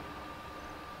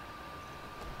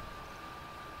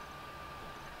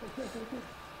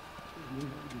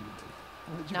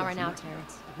 Not right now,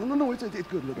 Terrence. No, it's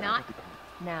good. Look, Not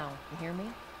now. You hear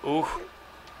me? Ooh.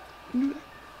 You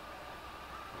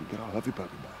get all huffy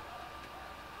puppy back.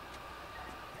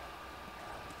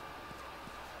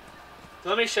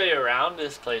 Let me show you around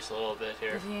this place a little bit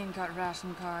here. If you ain't got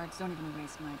ration cards, don't even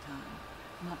waste my time.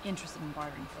 I'm not interested in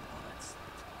bartering for bullets.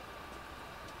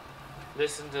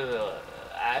 Listen to the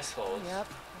assholes. Yep,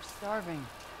 we're starving.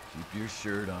 Keep your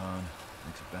shirt on.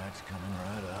 Next batch coming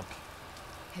right up.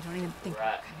 Hey, don't even think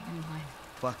about cutting any line.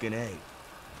 Fucking A.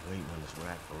 Waiting on this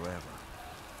rat forever.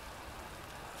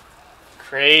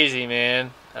 Crazy,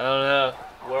 man. I don't know.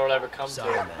 World ever come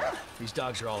Sorry, to. man. These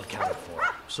dogs are all accounted for.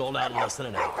 Sold out in less than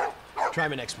an hour. Try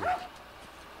me next week.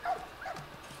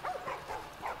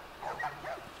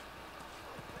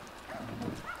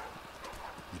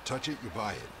 You touch it, you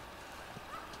buy it.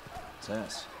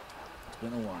 Tess, it's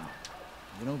been a while.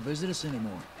 You don't visit us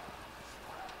anymore.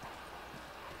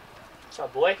 What's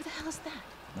up, boy? Who the hell is that?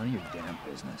 None of your damn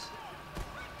business.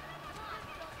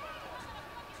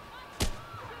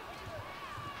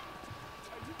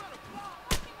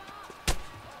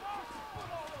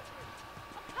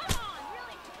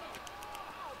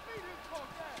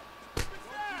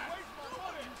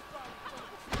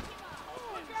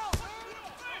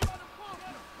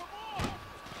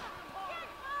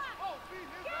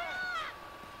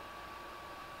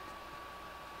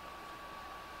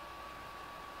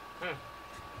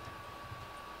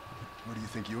 Where do you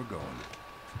think you're going?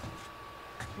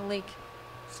 Malik,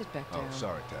 sit back down. Oh,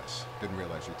 sorry, Tess. Didn't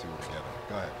realize you two were together.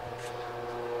 Go ahead.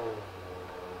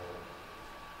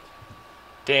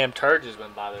 Damn turd just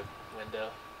went by the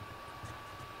window.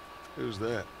 Who's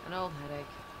that? An old headache.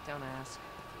 Don't ask.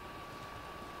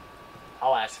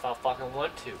 I'll ask if I fucking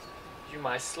want to. You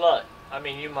my slut. I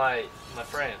mean, you my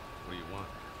friend. What do you want?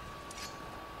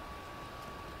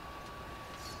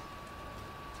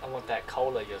 I want that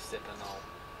cola you're sipping on.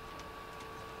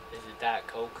 Is it Diet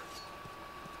Coke?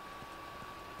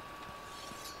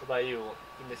 What about you?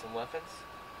 You need some weapons?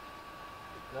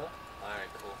 No? Alright,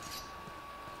 cool.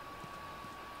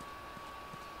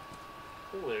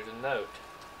 Ooh, there's a note.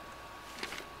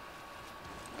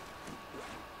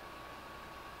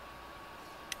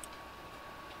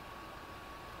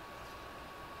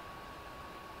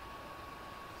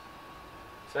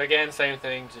 So again, same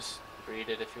thing, just read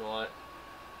it if you want.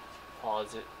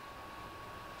 Pause it.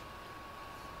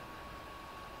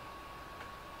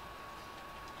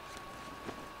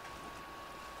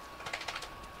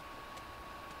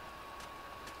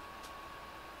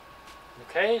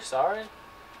 Okay, sorry.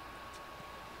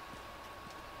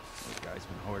 This guy's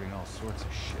been hoarding all sorts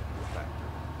of shit in the factory.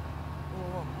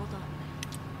 Whoa, hold on.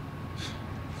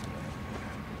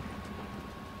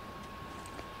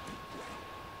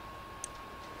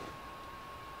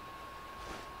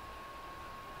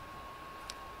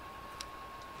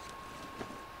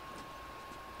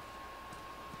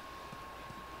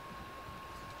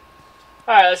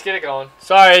 Alright, let's get it going.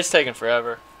 Sorry, it's taking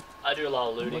forever. I do a lot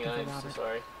of looting, I'm so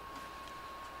sorry.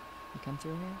 You come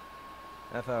through here?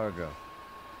 Half hour ago.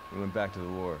 We went back to the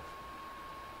wharf.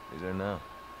 He's there now.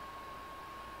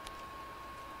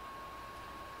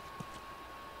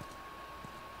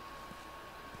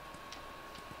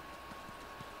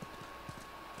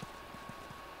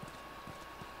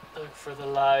 for the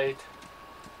light.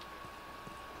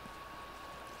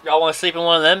 Y'all want to sleep in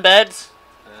one of them beds?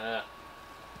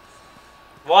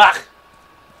 Wah! Here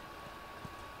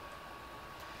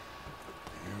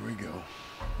we go.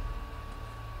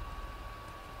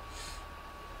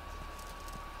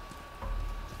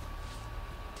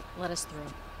 Let us through.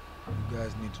 You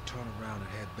guys need to turn around and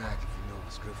head back if you know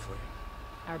what's good for you.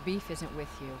 Our beef isn't with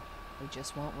you. We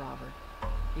just want Robert.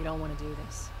 You don't want to do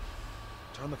this.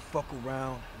 Turn the fuck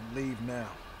around and leave now.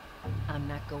 I'm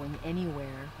not going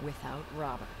anywhere without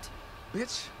Robert.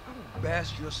 Bitch, I will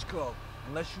bash your skull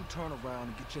unless you turn around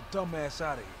and get your dumb ass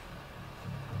out of here.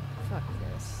 Fuck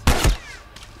this.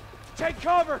 Take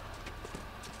cover!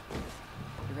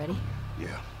 You ready?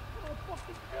 Yeah.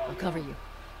 I'll cover you.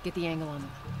 Get the angle on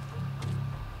them.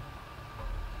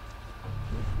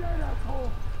 Dead,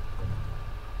 asshole!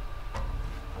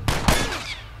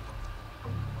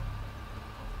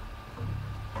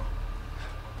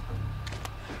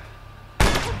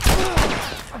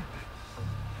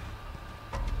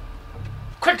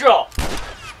 Quick draw!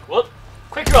 Whoop!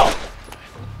 Quick draw!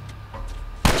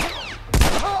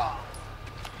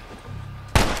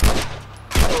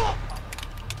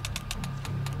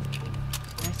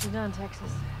 Nicely done,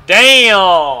 Texas.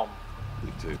 Damn!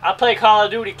 Me too. I play Call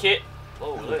of Duty, kid.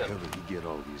 Whoa, How look the at hell him. did he get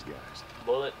all these guys?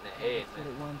 Bullet in the head, Good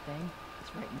man. at one thing.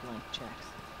 It's writing blank checks.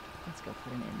 Let's go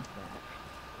put an end to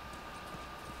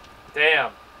that.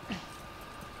 Damn.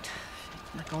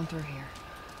 I'm not going through here.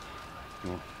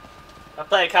 Well, I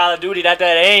play Call of Duty, that's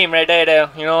that aim right there, though.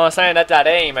 You know what I'm saying? That's that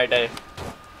aim right there.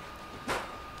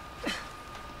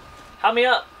 Help me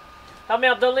up. Help me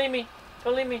up. Don't leave me.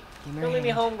 Don't leave me. Don't leave me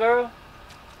home, girl.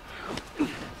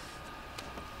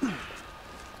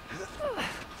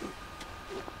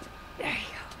 There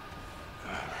you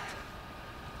go.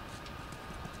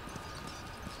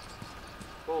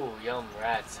 Oh, yum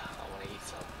rats. I want to eat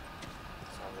some.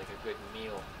 Sounds like a good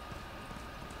meal.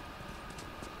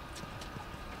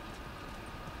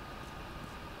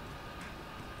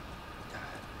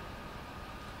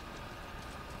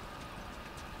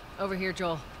 Over here,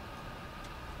 Joel.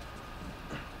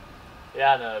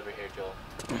 Yeah, I know over here, Joel.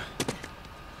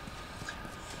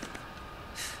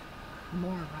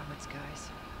 More of Robert's guys.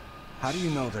 How do you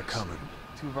know they're coming?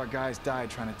 2 of our guys died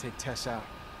trying to take Tess out.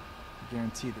 I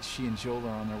guarantee that she and Joel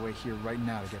are on their way here right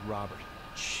now to get Robert.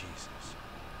 Jesus.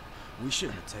 We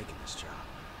shouldn't have taken this job.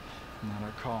 Not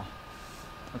our call.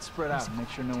 Let's spread out and make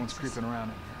sure no one's creeping around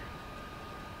in here.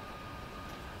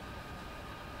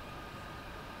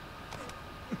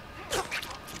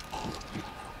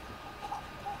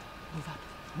 Move up.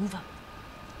 Move up.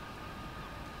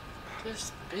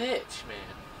 This bitch,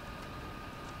 man.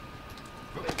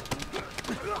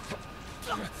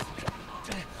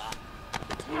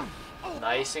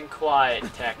 Nice and quiet,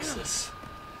 Texas.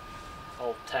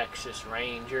 Old Texas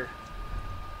Ranger.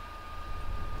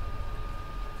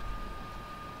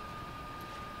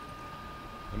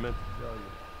 I meant to tell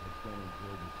you, I'm staying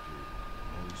Jordan Street.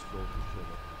 All these soldiers showed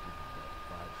up with about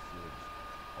 5 slugs,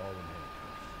 all in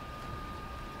handcuffs.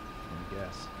 Let me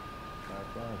guess.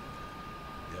 5-5.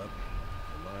 Yep.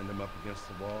 I lined them up against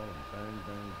the wall and bang,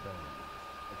 bang, bang.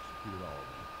 Executed all of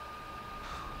them.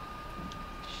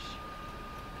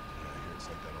 Yeah, I hear it's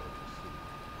like that old pursuit.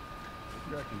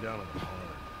 They're cracking down on them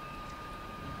hard.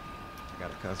 I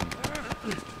got a cousin.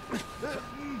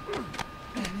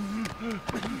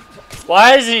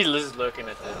 Why is he just looking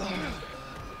at this?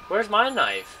 Where's my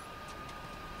knife?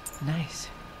 Nice.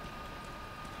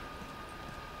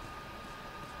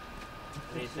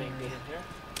 Anything good in here?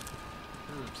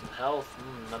 Some health.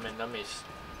 Nummies.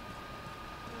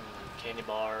 Candy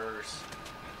bars.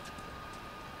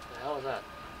 What the hell was that?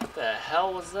 What the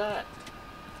hell was that?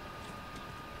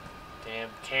 Damn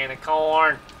can of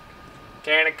corn.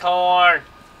 Can of corn.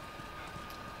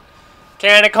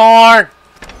 Can of corn.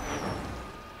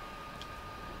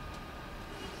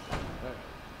 Hey,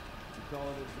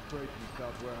 consolidated the freight from the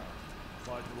South Warehouse.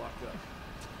 Supplies are locked up.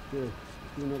 Sure.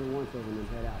 Do another once-over and then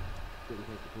head out. Didn't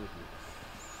take the prisoner.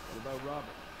 What about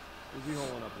Robert? Who's he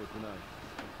holding up with tonight?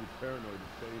 I'm too paranoid to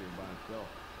stay here by himself.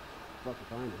 Fuck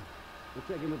if I know. We'll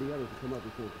check in with the others to come up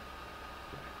with something.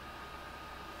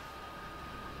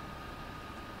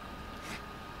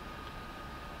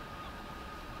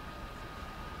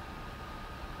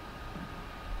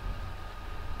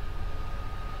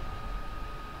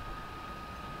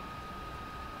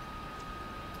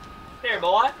 Here,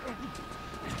 boy.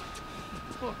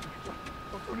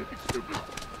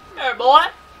 Here, boy.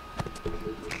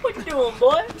 What you doing,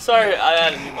 boy? Sorry, I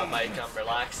had to mute my mic. I'm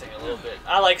relaxing a little bit.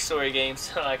 I like story games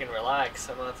so I can relax.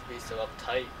 I don't have to be so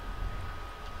uptight.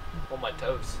 On my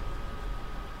toes.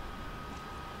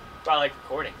 But I like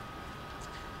recording.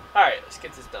 Alright, let's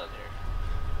get this done here.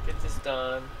 Get this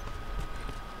done.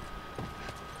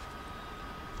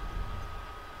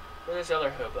 Where's this other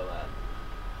hobo at?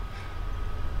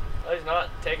 Oh, he's not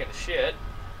taking a shit.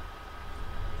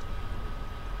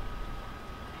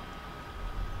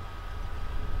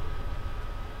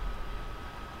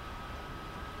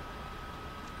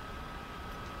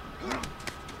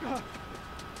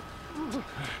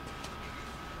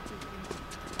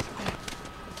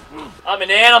 I'm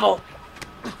an animal.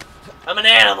 I'm an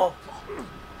animal.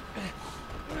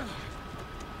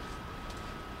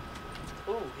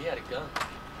 Ooh, he had a gun.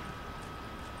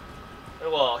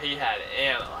 Well, he had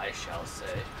ammo, I shall say.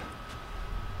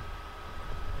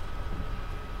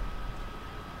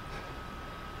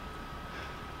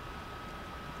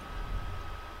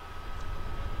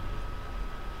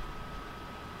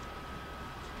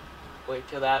 Wait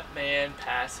till that man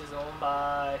passes on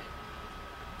by.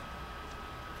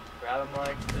 Grab him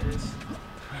like this.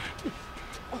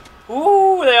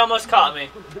 Ooh, they almost caught me.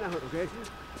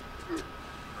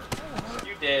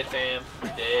 You dead, fam. You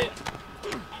dead.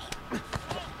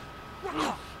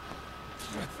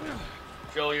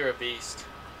 Joel, you're a beast.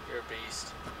 You're a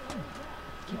beast.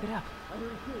 Keep it up.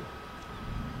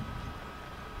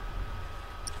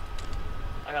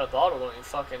 I got a bottle. Don't you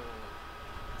fucking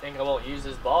think I won't use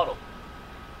this bottle?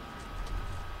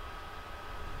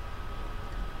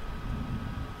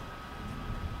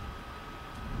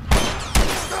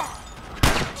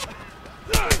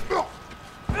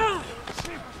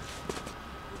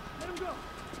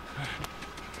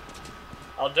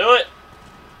 I'll do it.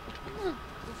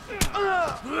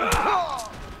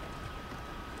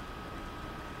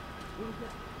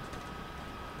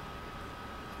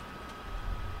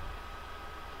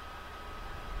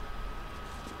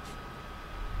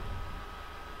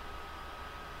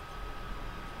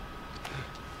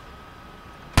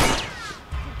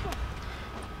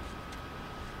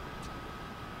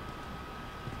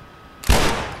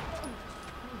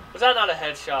 Was that not a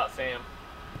headshot, fam?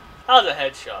 That was a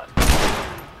headshot.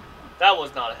 That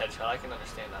was not a headshot. I can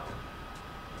understand that one.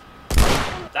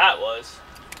 That was.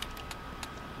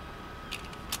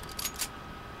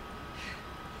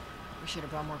 We should have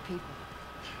brought more people.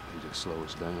 He just slow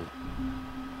us down.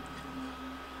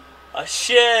 A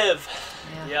shiv.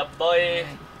 Yeah, boy.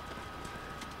 Right.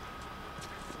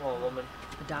 Come on, woman.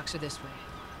 The docks are this way.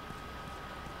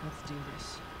 Let's do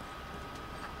this.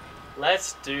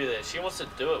 Let's do this. She wants to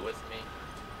do it with me.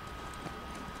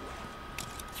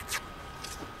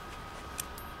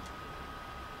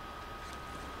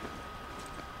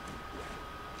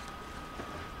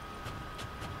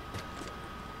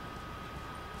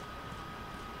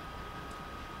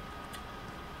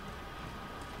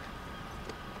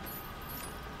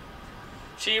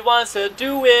 She wants to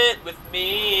do it with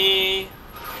me.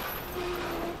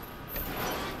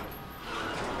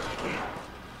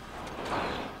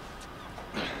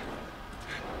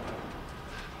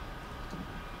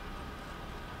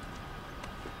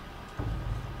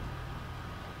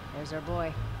 There's our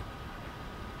boy.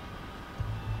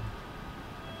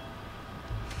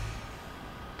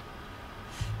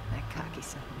 That cocky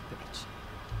son of a bitch.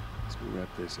 Let's go wrap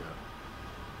this up.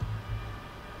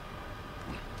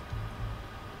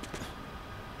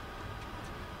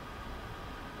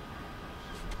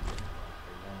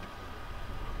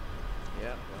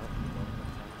 Yeah.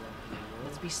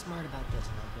 Let's be smart about this.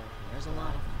 There's a lot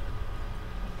of them.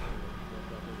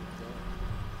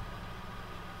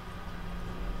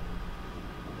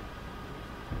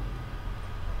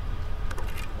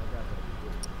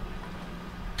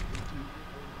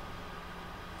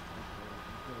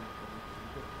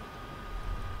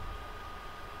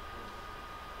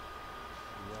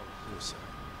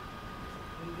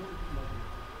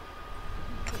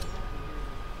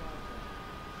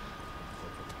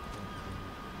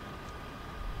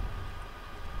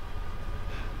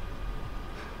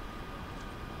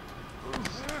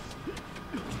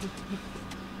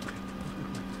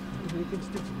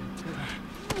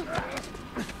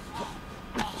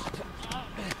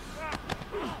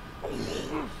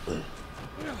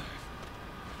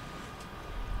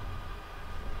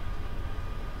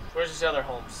 Where's this other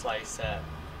home slice at?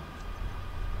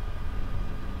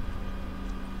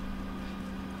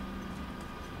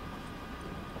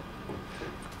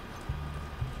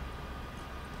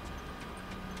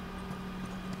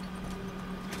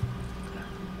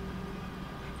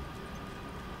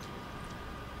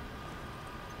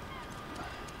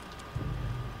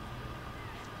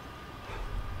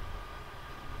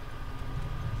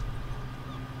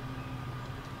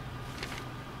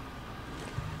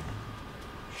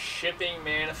 Shipping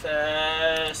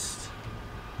manifest.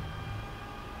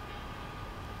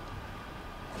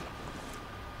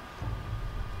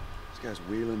 guy's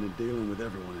wheeling and dealing with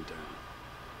everyone in town.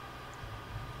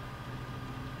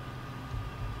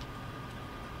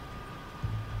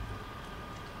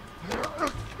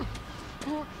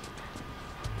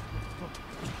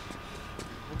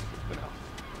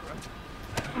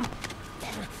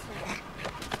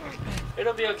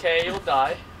 It'll be okay, you'll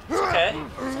die. It's okay.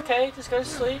 It's okay, just go to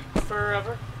sleep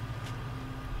forever.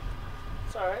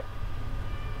 It's alright.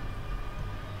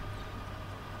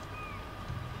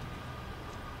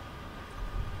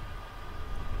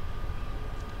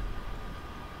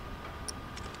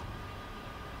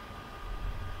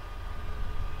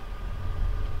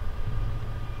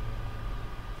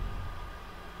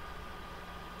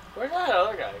 Where'd that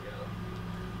other guy go?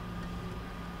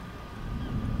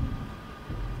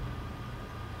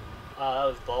 That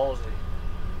was ballsy.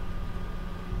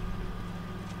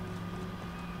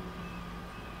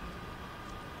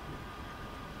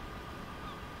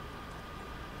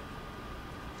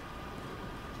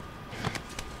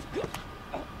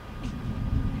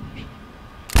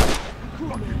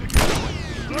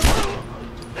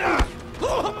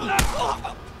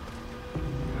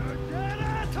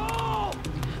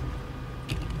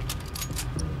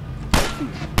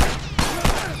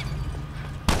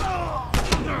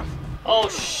 Oh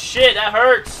shit, that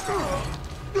hurts!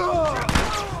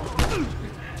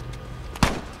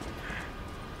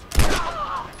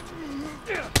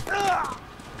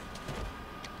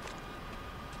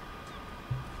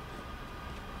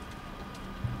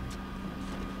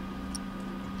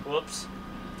 Whoops.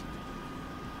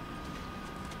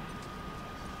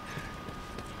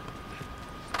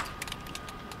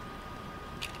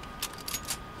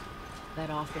 That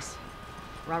office.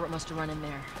 Robert must have run in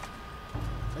there.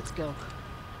 Let's go.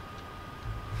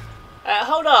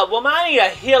 Hold up. Well, I need to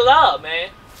heal up, man.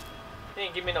 He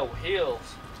didn't give me no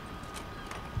heals.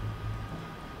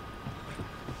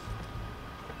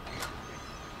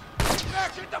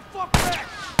 Get the fuck back!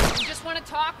 You just want to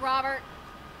talk, Robert.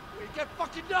 We got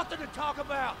fucking nothing to talk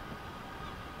about!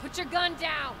 Put your gun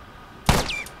down!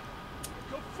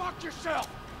 Go fuck yourself!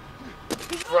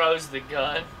 Throws the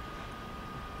gun.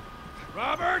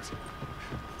 Robert!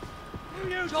 Who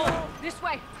you, Joel? This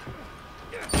way!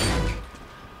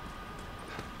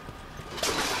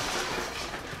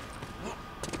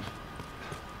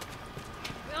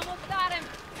 We almost got him!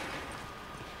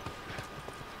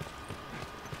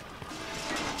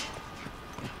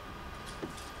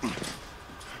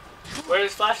 Where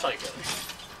does flashlight go?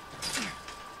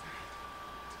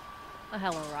 Oh,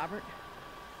 hello, Robert.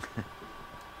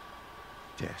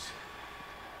 Jess.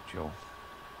 Joel.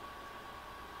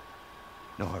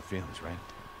 No hard feelings, right?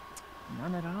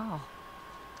 None at all.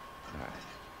 Alright.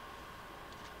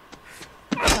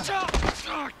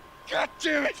 God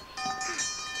damn it!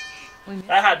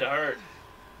 That had to hurt.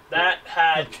 That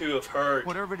had to have hurt.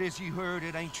 Whatever it is you heard,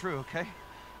 it ain't true, okay?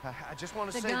 I just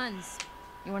want to say... The guns.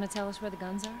 You want to tell us where the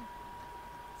guns are?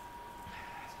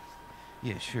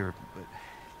 Yeah, sure, but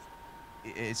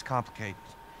it's complicated.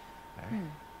 All right.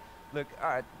 Look, all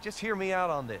right, just hear me out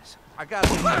on this. I got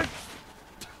to...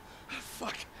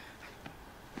 Fuck.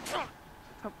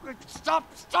 Stop!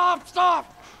 Stop!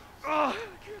 Stop!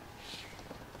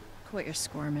 Quit your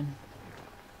squirming.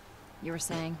 You were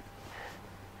saying?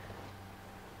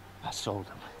 I sold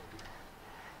him.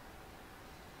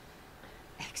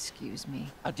 Excuse me.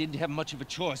 I didn't have much of a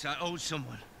choice. I owed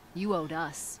someone. You owed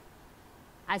us.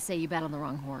 I'd say you bet on the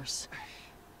wrong horse.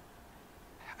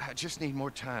 I just need more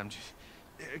time. Just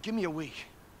give me a week.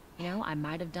 You know, I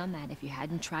might have done that if you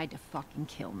hadn't tried to fucking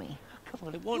kill me. Come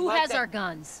on, it won't Who like has that. our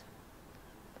guns?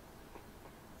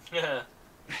 I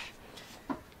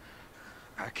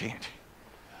can't.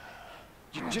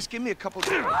 Just give me a couple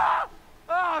days.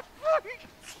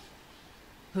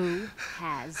 Who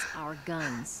has our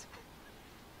guns?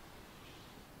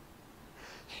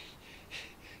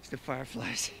 It's the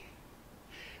Fireflies.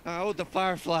 I owed the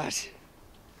Fireflies.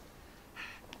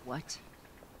 What?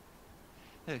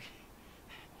 Look,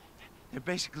 they're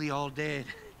basically all dead.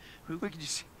 We could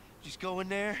just go in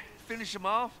there, finish them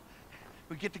off.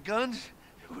 We get the guns.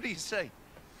 What do you say?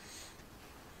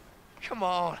 Come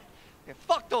on. Yeah,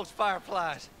 fuck those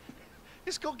Fireflies.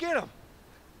 Let's go get them.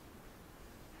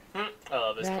 I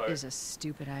love this part. That is a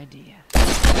stupid idea.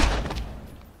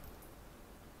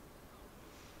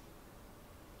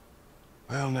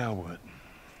 Well, now what?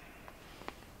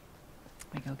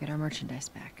 We go get our merchandise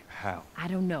back. How? I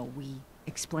don't know. We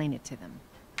explain it to them.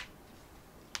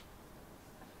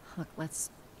 Look, let's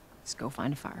go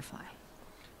find a Firefly.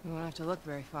 We won't have to look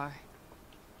very far.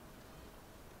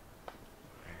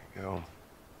 There you go.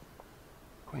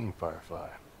 Queen Firefly.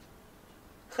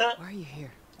 Why are you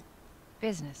here?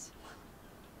 Business.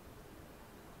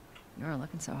 You're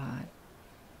looking so hot.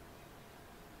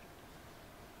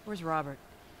 Where's Robert?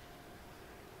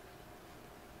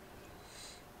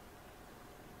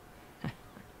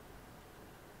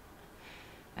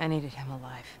 I needed him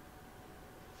alive.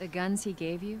 The guns he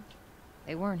gave you,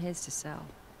 they weren't his to sell.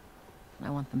 I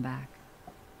want them back.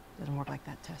 Doesn't work like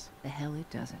that, Tess. The hell it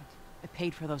doesn't. I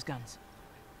paid for those guns.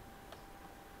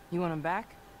 You want them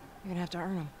back? You're gonna have to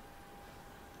earn them.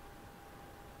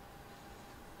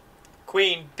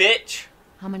 Queen, bitch!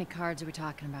 How many cards are we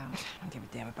talking about? I don't give a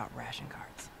damn about ration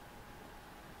cards.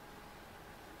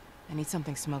 I need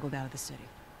something smuggled out of the city.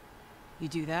 You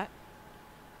do that,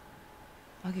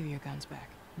 I'll give you your guns back.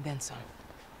 Then some.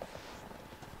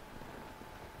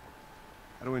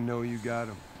 How do we know you got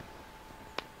them?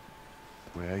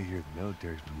 Well, I hear the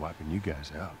military's been wiping you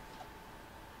guys out.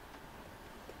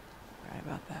 Right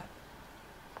about that.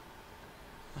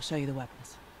 I'll show you the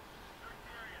weapons.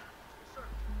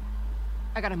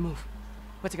 I gotta move.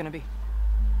 What's it gonna be?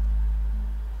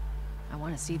 I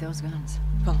want to see those guns.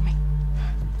 Follow me.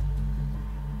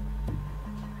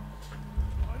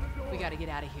 We gotta get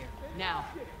out of here. Now.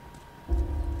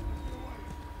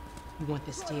 You want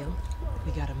this deal?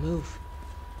 We gotta move.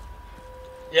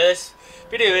 Yeah, this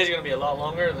video is gonna be a lot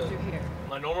longer than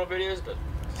my normal videos, but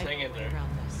just hang in there. Around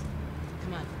this.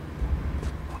 Come on.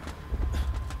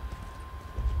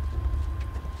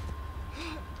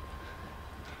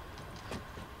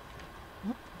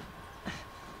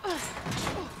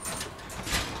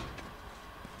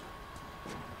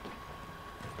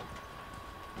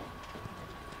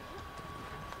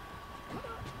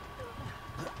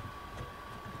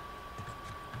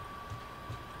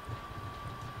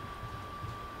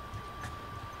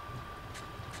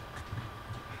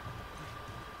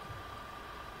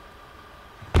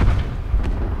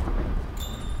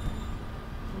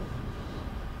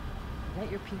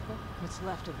 Your people? What's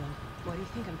left of them? Why do you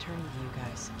think I'm turning to you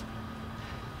guys?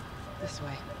 This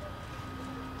way.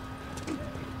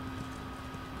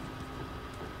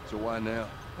 So why now?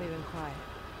 We've been quiet.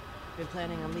 Been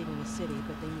planning on leaving the city,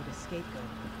 but they need a scapegoat.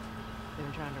 They've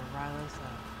been trying to rile us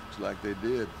up. It's like they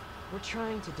did. We're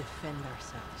trying to defend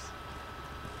ourselves.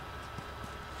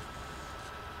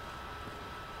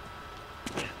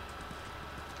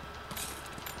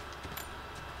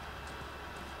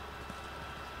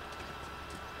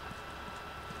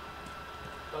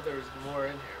 There was more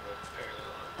in here, but apparently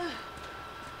not.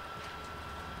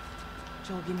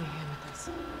 Joel, give me a hand with this.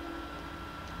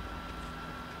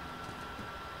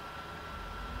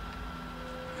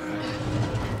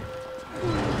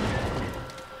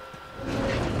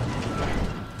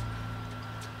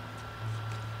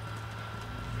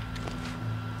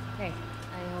 Hey,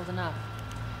 how you holding up?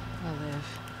 I'll live.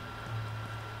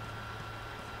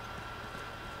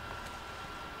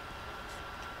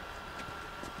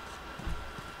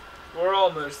 We're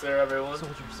almost there, everyone.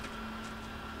 Soldiers.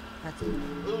 That's it.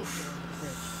 Oof.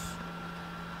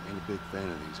 Ain't a big fan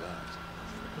of these eyes.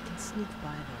 We can sneak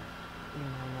by them. Even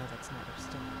though I know that's not your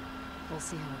style. We'll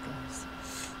see how it goes.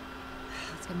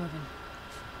 Let's get moving.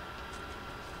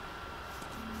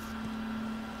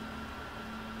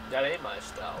 That ain't my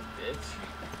style, bitch.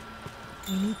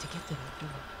 We need to get to that door.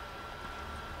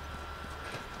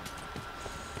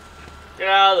 Get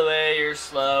out of the way, you're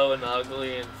slow and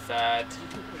ugly and fat.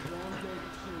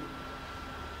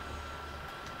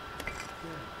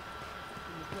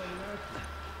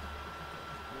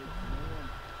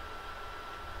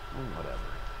 Whatever.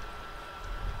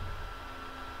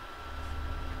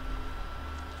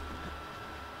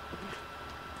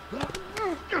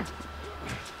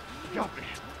 Got me.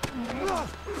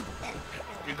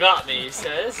 You got me, he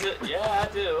says. Yeah,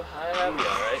 I do. I have you,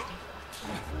 alright.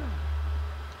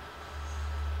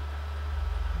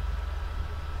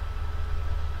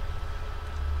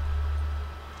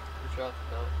 You dropped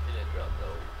no, you didn't drop no.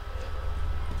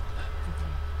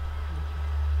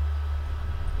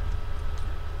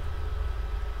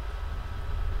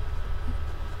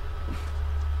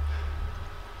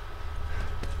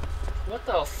 What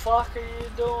the fuck are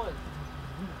you doing?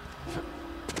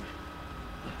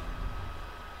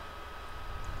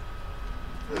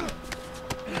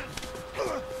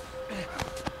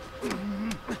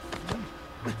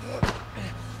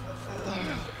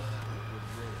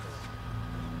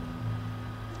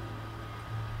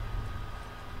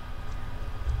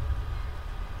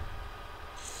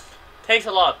 Takes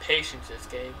a lot of patience, this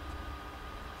game.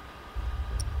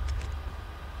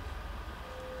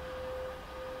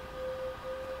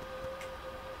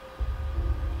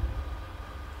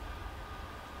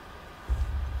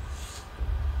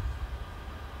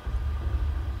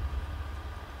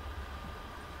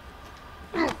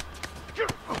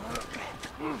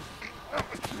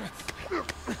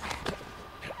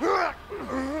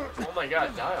 my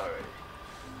god, die already.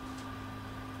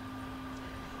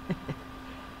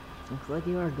 Looks like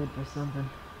you are good for something.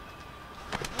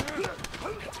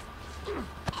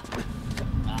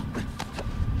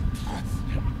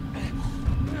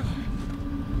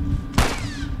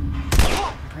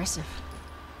 Impressive.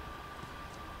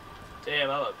 Damn,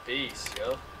 I'm a beast,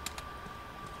 yo.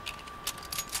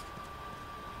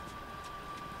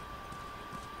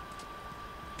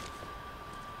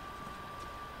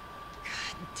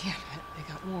 Damn it, they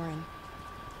got Warren.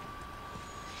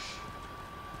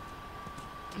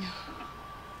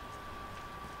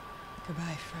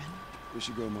 Goodbye, friend. We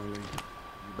should go, Marlene.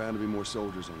 There's bound to be more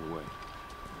soldiers on the way.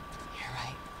 You're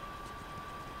right.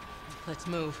 Let's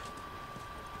move.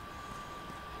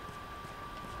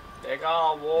 Big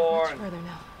ol' Much Warren. further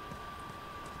now.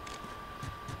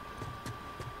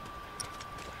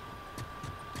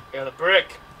 I got a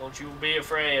brick. Don't you be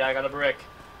afraid. I got a brick.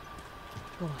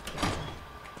 Go on, get inside.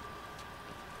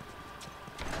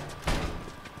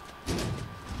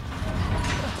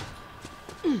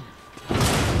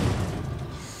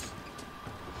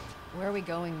 Where are we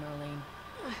going, Marlene?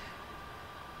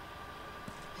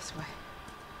 This way.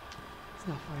 It's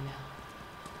not far now.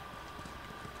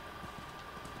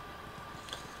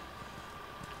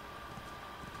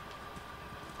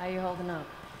 How you holding up?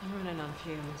 I'm running on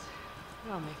fumes,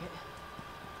 but I'll make it.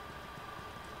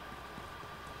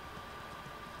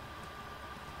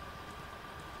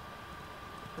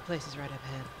 The place is right up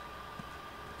ahead.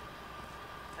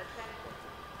 Attention.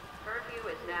 Curfew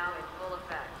is now in full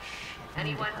effect.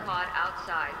 Anyone caught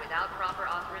outside without proper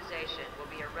authorization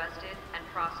will be arrested and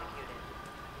prosecuted.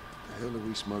 The hell are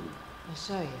we smuggling? I'll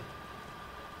show you.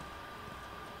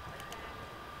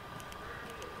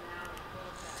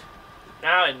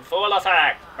 Now in full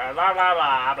effect. Blah, blah, blah,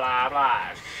 blah, blah,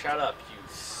 blah. Shut up,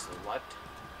 you slut.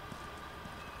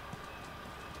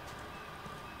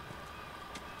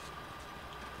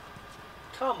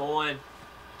 Come on.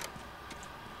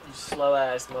 You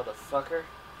slow-ass motherfucker.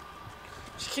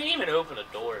 She can't even open a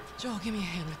door. Joel, give me a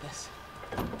hand with this.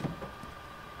 Come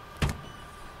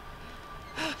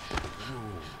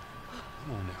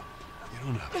on now. Get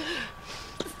on up.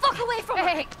 Fuck away from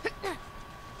her!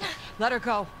 Let her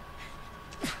go.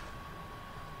 You're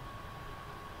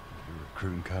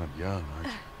recruiting kind of young, aren't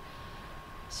you?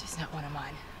 She's not one of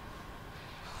mine.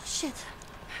 Oh, shit.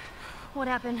 What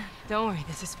happened? Don't worry,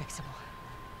 this is fixable.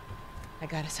 I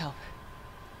got us help.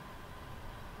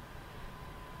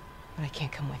 But I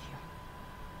can't come with you.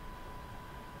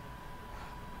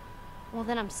 Well,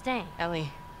 then I'm staying. Ellie,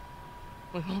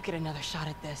 we won't get another shot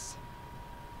at this.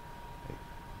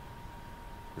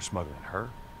 We're smuggling her?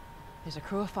 There's a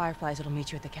crew of Fireflies that'll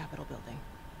meet you at the Capitol building.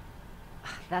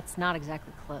 That's not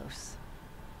exactly close.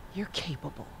 You're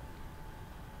capable.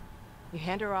 You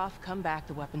hand her off, come back,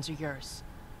 the weapons are yours.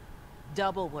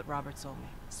 Double what Robert sold me.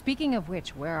 Speaking of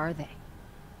which, where are they?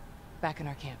 Back in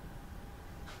our camp.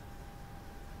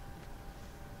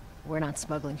 We're not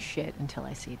smuggling shit until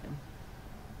I see them.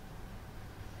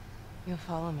 You'll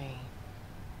follow me.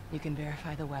 You can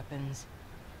verify the weapons.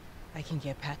 I can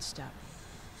get patched up.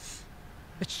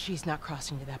 But she's not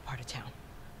crossing to that part of town.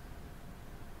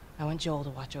 I want Joel to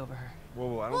watch over her.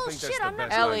 Whoa, I don't Well, think that's shit, the I'm not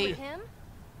best going Ellie. with him.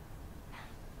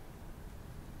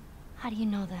 How do you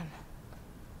know them?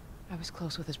 I was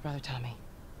close with his brother Tommy.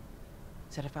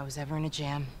 Said if I was ever in a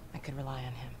jam, I could rely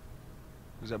on him.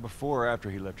 Was that before or after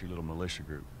he left your little militia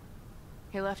group?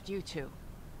 He left you too.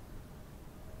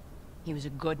 He was a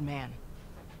good man.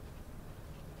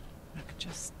 I could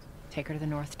just take her to the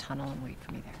North Tunnel and wait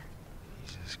for me there.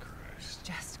 Jesus Christ.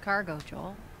 Just cargo,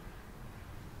 Joel.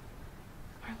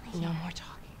 No more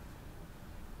talking.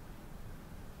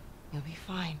 You'll be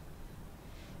fine.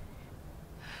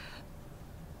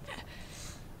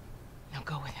 Now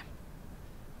go with him.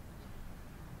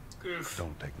 Oof.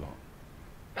 Don't take long.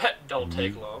 Don't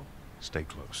take long. Stay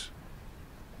close.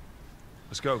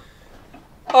 Let's go.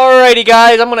 Alrighty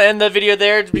guys, I'm going to end the video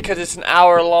there because it's an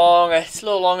hour long. It's a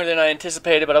little longer than I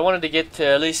anticipated, but I wanted to get to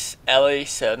at least Ellie,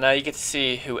 so now you get to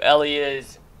see who Ellie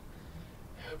is.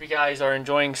 I hope you guys are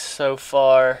enjoying so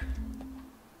far.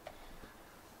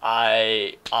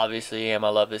 I obviously am. I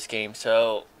love this game,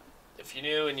 so if you're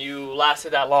new and you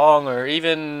lasted that long, or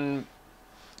even,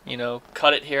 you know,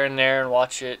 cut it here and there and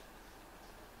watch it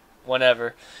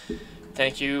whenever,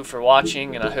 thank you for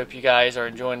watching, and I hope you guys are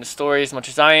enjoying the story as much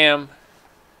as I am.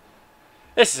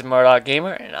 This is Murdoch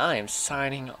Gamer, and I am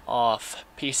signing off.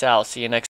 Peace out. See you next time.